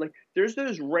happen. Like, there's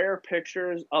those rare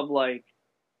pictures of, like,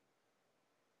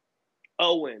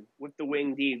 Owen with the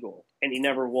winged eagle, and he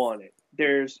never won it.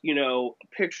 There's,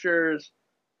 pictures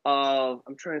of,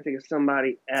 I'm trying to think of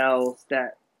somebody else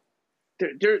that,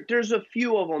 there's a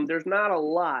few of them. There's not a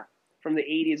lot from the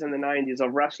 80s and the 90s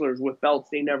of wrestlers with belts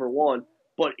they never won,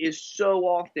 but is so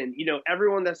often,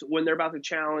 everyone when they're about to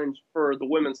challenge for the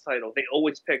women's title, they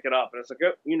always pick it up, and it's like,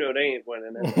 oh, they ain't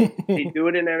winning it. They do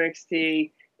it in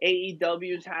NXT.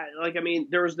 AEW's had,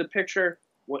 there was the picture,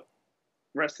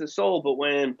 rest his soul, but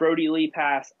when Brody Lee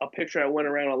passed, a picture that went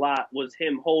around a lot was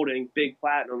him holding Big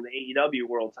Platinum, the AEW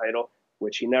world title,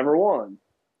 which he never won.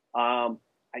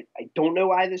 I don't know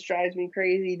why this drives me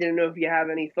crazy. Didn't know if you have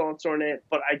any thoughts on it,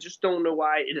 but I just don't know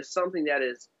why it is something that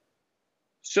is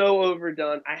so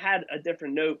overdone. I had a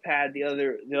different notepad the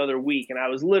other week, and I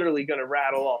was literally going to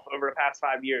rattle off over the past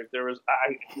 5 years. There was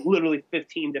literally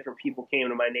 15 different people came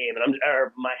to my name and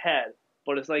my head,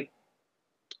 but it's like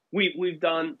we've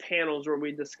done panels where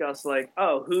we discuss like,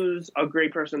 oh, who's a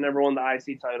great person that never won the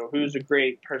IC title? Who's a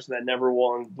great person that never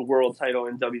won the world title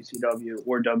in WCW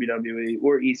or WWE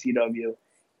or ECW?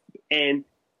 And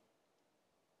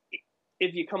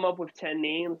if you come up with 10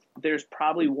 names, there's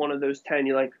probably one of those 10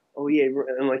 you're like, oh yeah,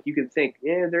 and like you can think,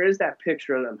 yeah, there is that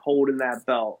picture of them holding that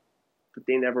belt, but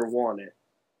they never won it.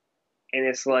 And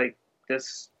it's like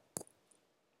this,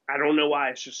 I don't know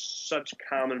why, it's just such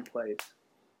commonplace.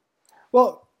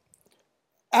 Well,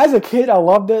 as a kid, I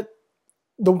loved it.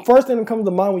 The first thing that comes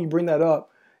to mind when you bring that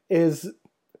up is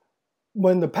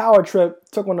when the Power Trip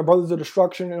took on the Brothers of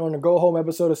Destruction and on the Go Home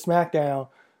episode of SmackDown,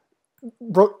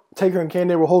 Taker and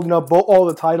Kane were holding up all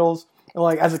the titles. And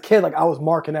like as a kid, like I was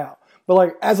marking out. But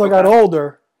like as I got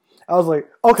older, I was like,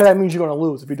 okay, that means you're going to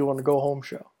lose if you do it on the Go Home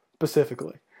show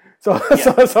specifically. So,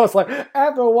 yeah. so it's like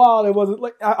after a while, it wasn't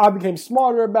like I became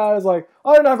smarter about it. It's like,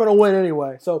 oh, they're not going to win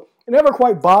anyway. So it never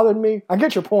quite bothered me. I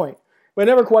get your point. But it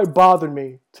never quite bothered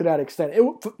me to that extent.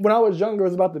 When I was younger, it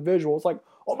was about the visual. It's like,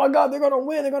 oh my God, they're gonna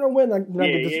win! They're gonna win!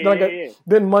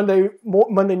 Then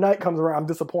Monday night comes around, I'm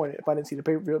disappointed if I didn't see the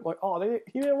pay-per-view. I'm like, oh,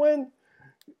 he didn't win,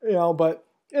 you know. But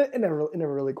it never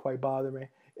really quite bothered me.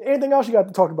 Anything else you got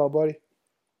to talk about, buddy?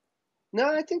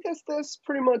 No, I think that's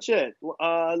pretty much it.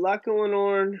 A lot going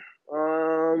on.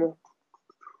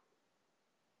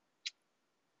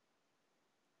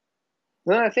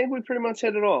 No, I think we pretty much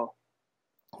hit it all.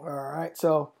 All right,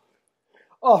 so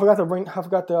I forgot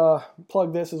to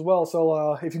plug this as well.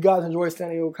 So if you guys enjoy San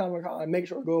Diego Comic-Con, make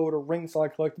sure to go over to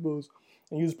Ringside Collectibles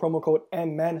and use promo code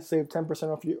MMAN to save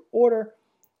 10% off your order.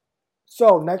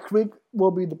 So next week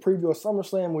will be the preview of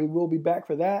SummerSlam. We will be back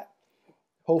for that.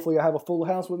 Hopefully I have a full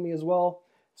house with me as well.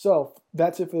 So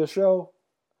that's it for the show.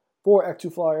 For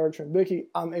X2 Fly, Eric Trimbicki,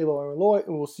 I'm Aloy Lloyd,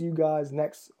 and we'll see you guys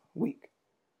next week.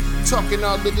 Talking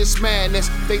all of this madness,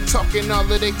 they talking all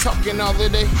of they.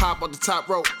 Hop on the top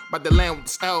rope, about to land with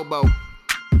this elbow.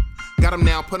 Got him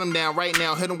now, put him down right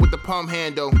now, hit him with the palm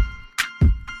handle.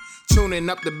 Tuning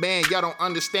up the band, y'all don't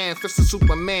understand. Fist of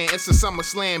Superman, it's a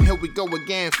SummerSlam. Here we go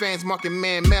again. Fans marking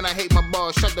man, I hate my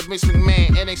balls. Shut the Vince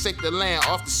McMahon, it ain't shake the land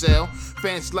off the cell.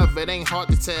 Fans love it, ain't hard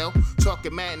to tell.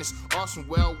 Talking madness, awesome.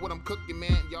 Well, what I'm cooking,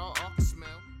 man, y'all off the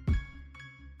smell.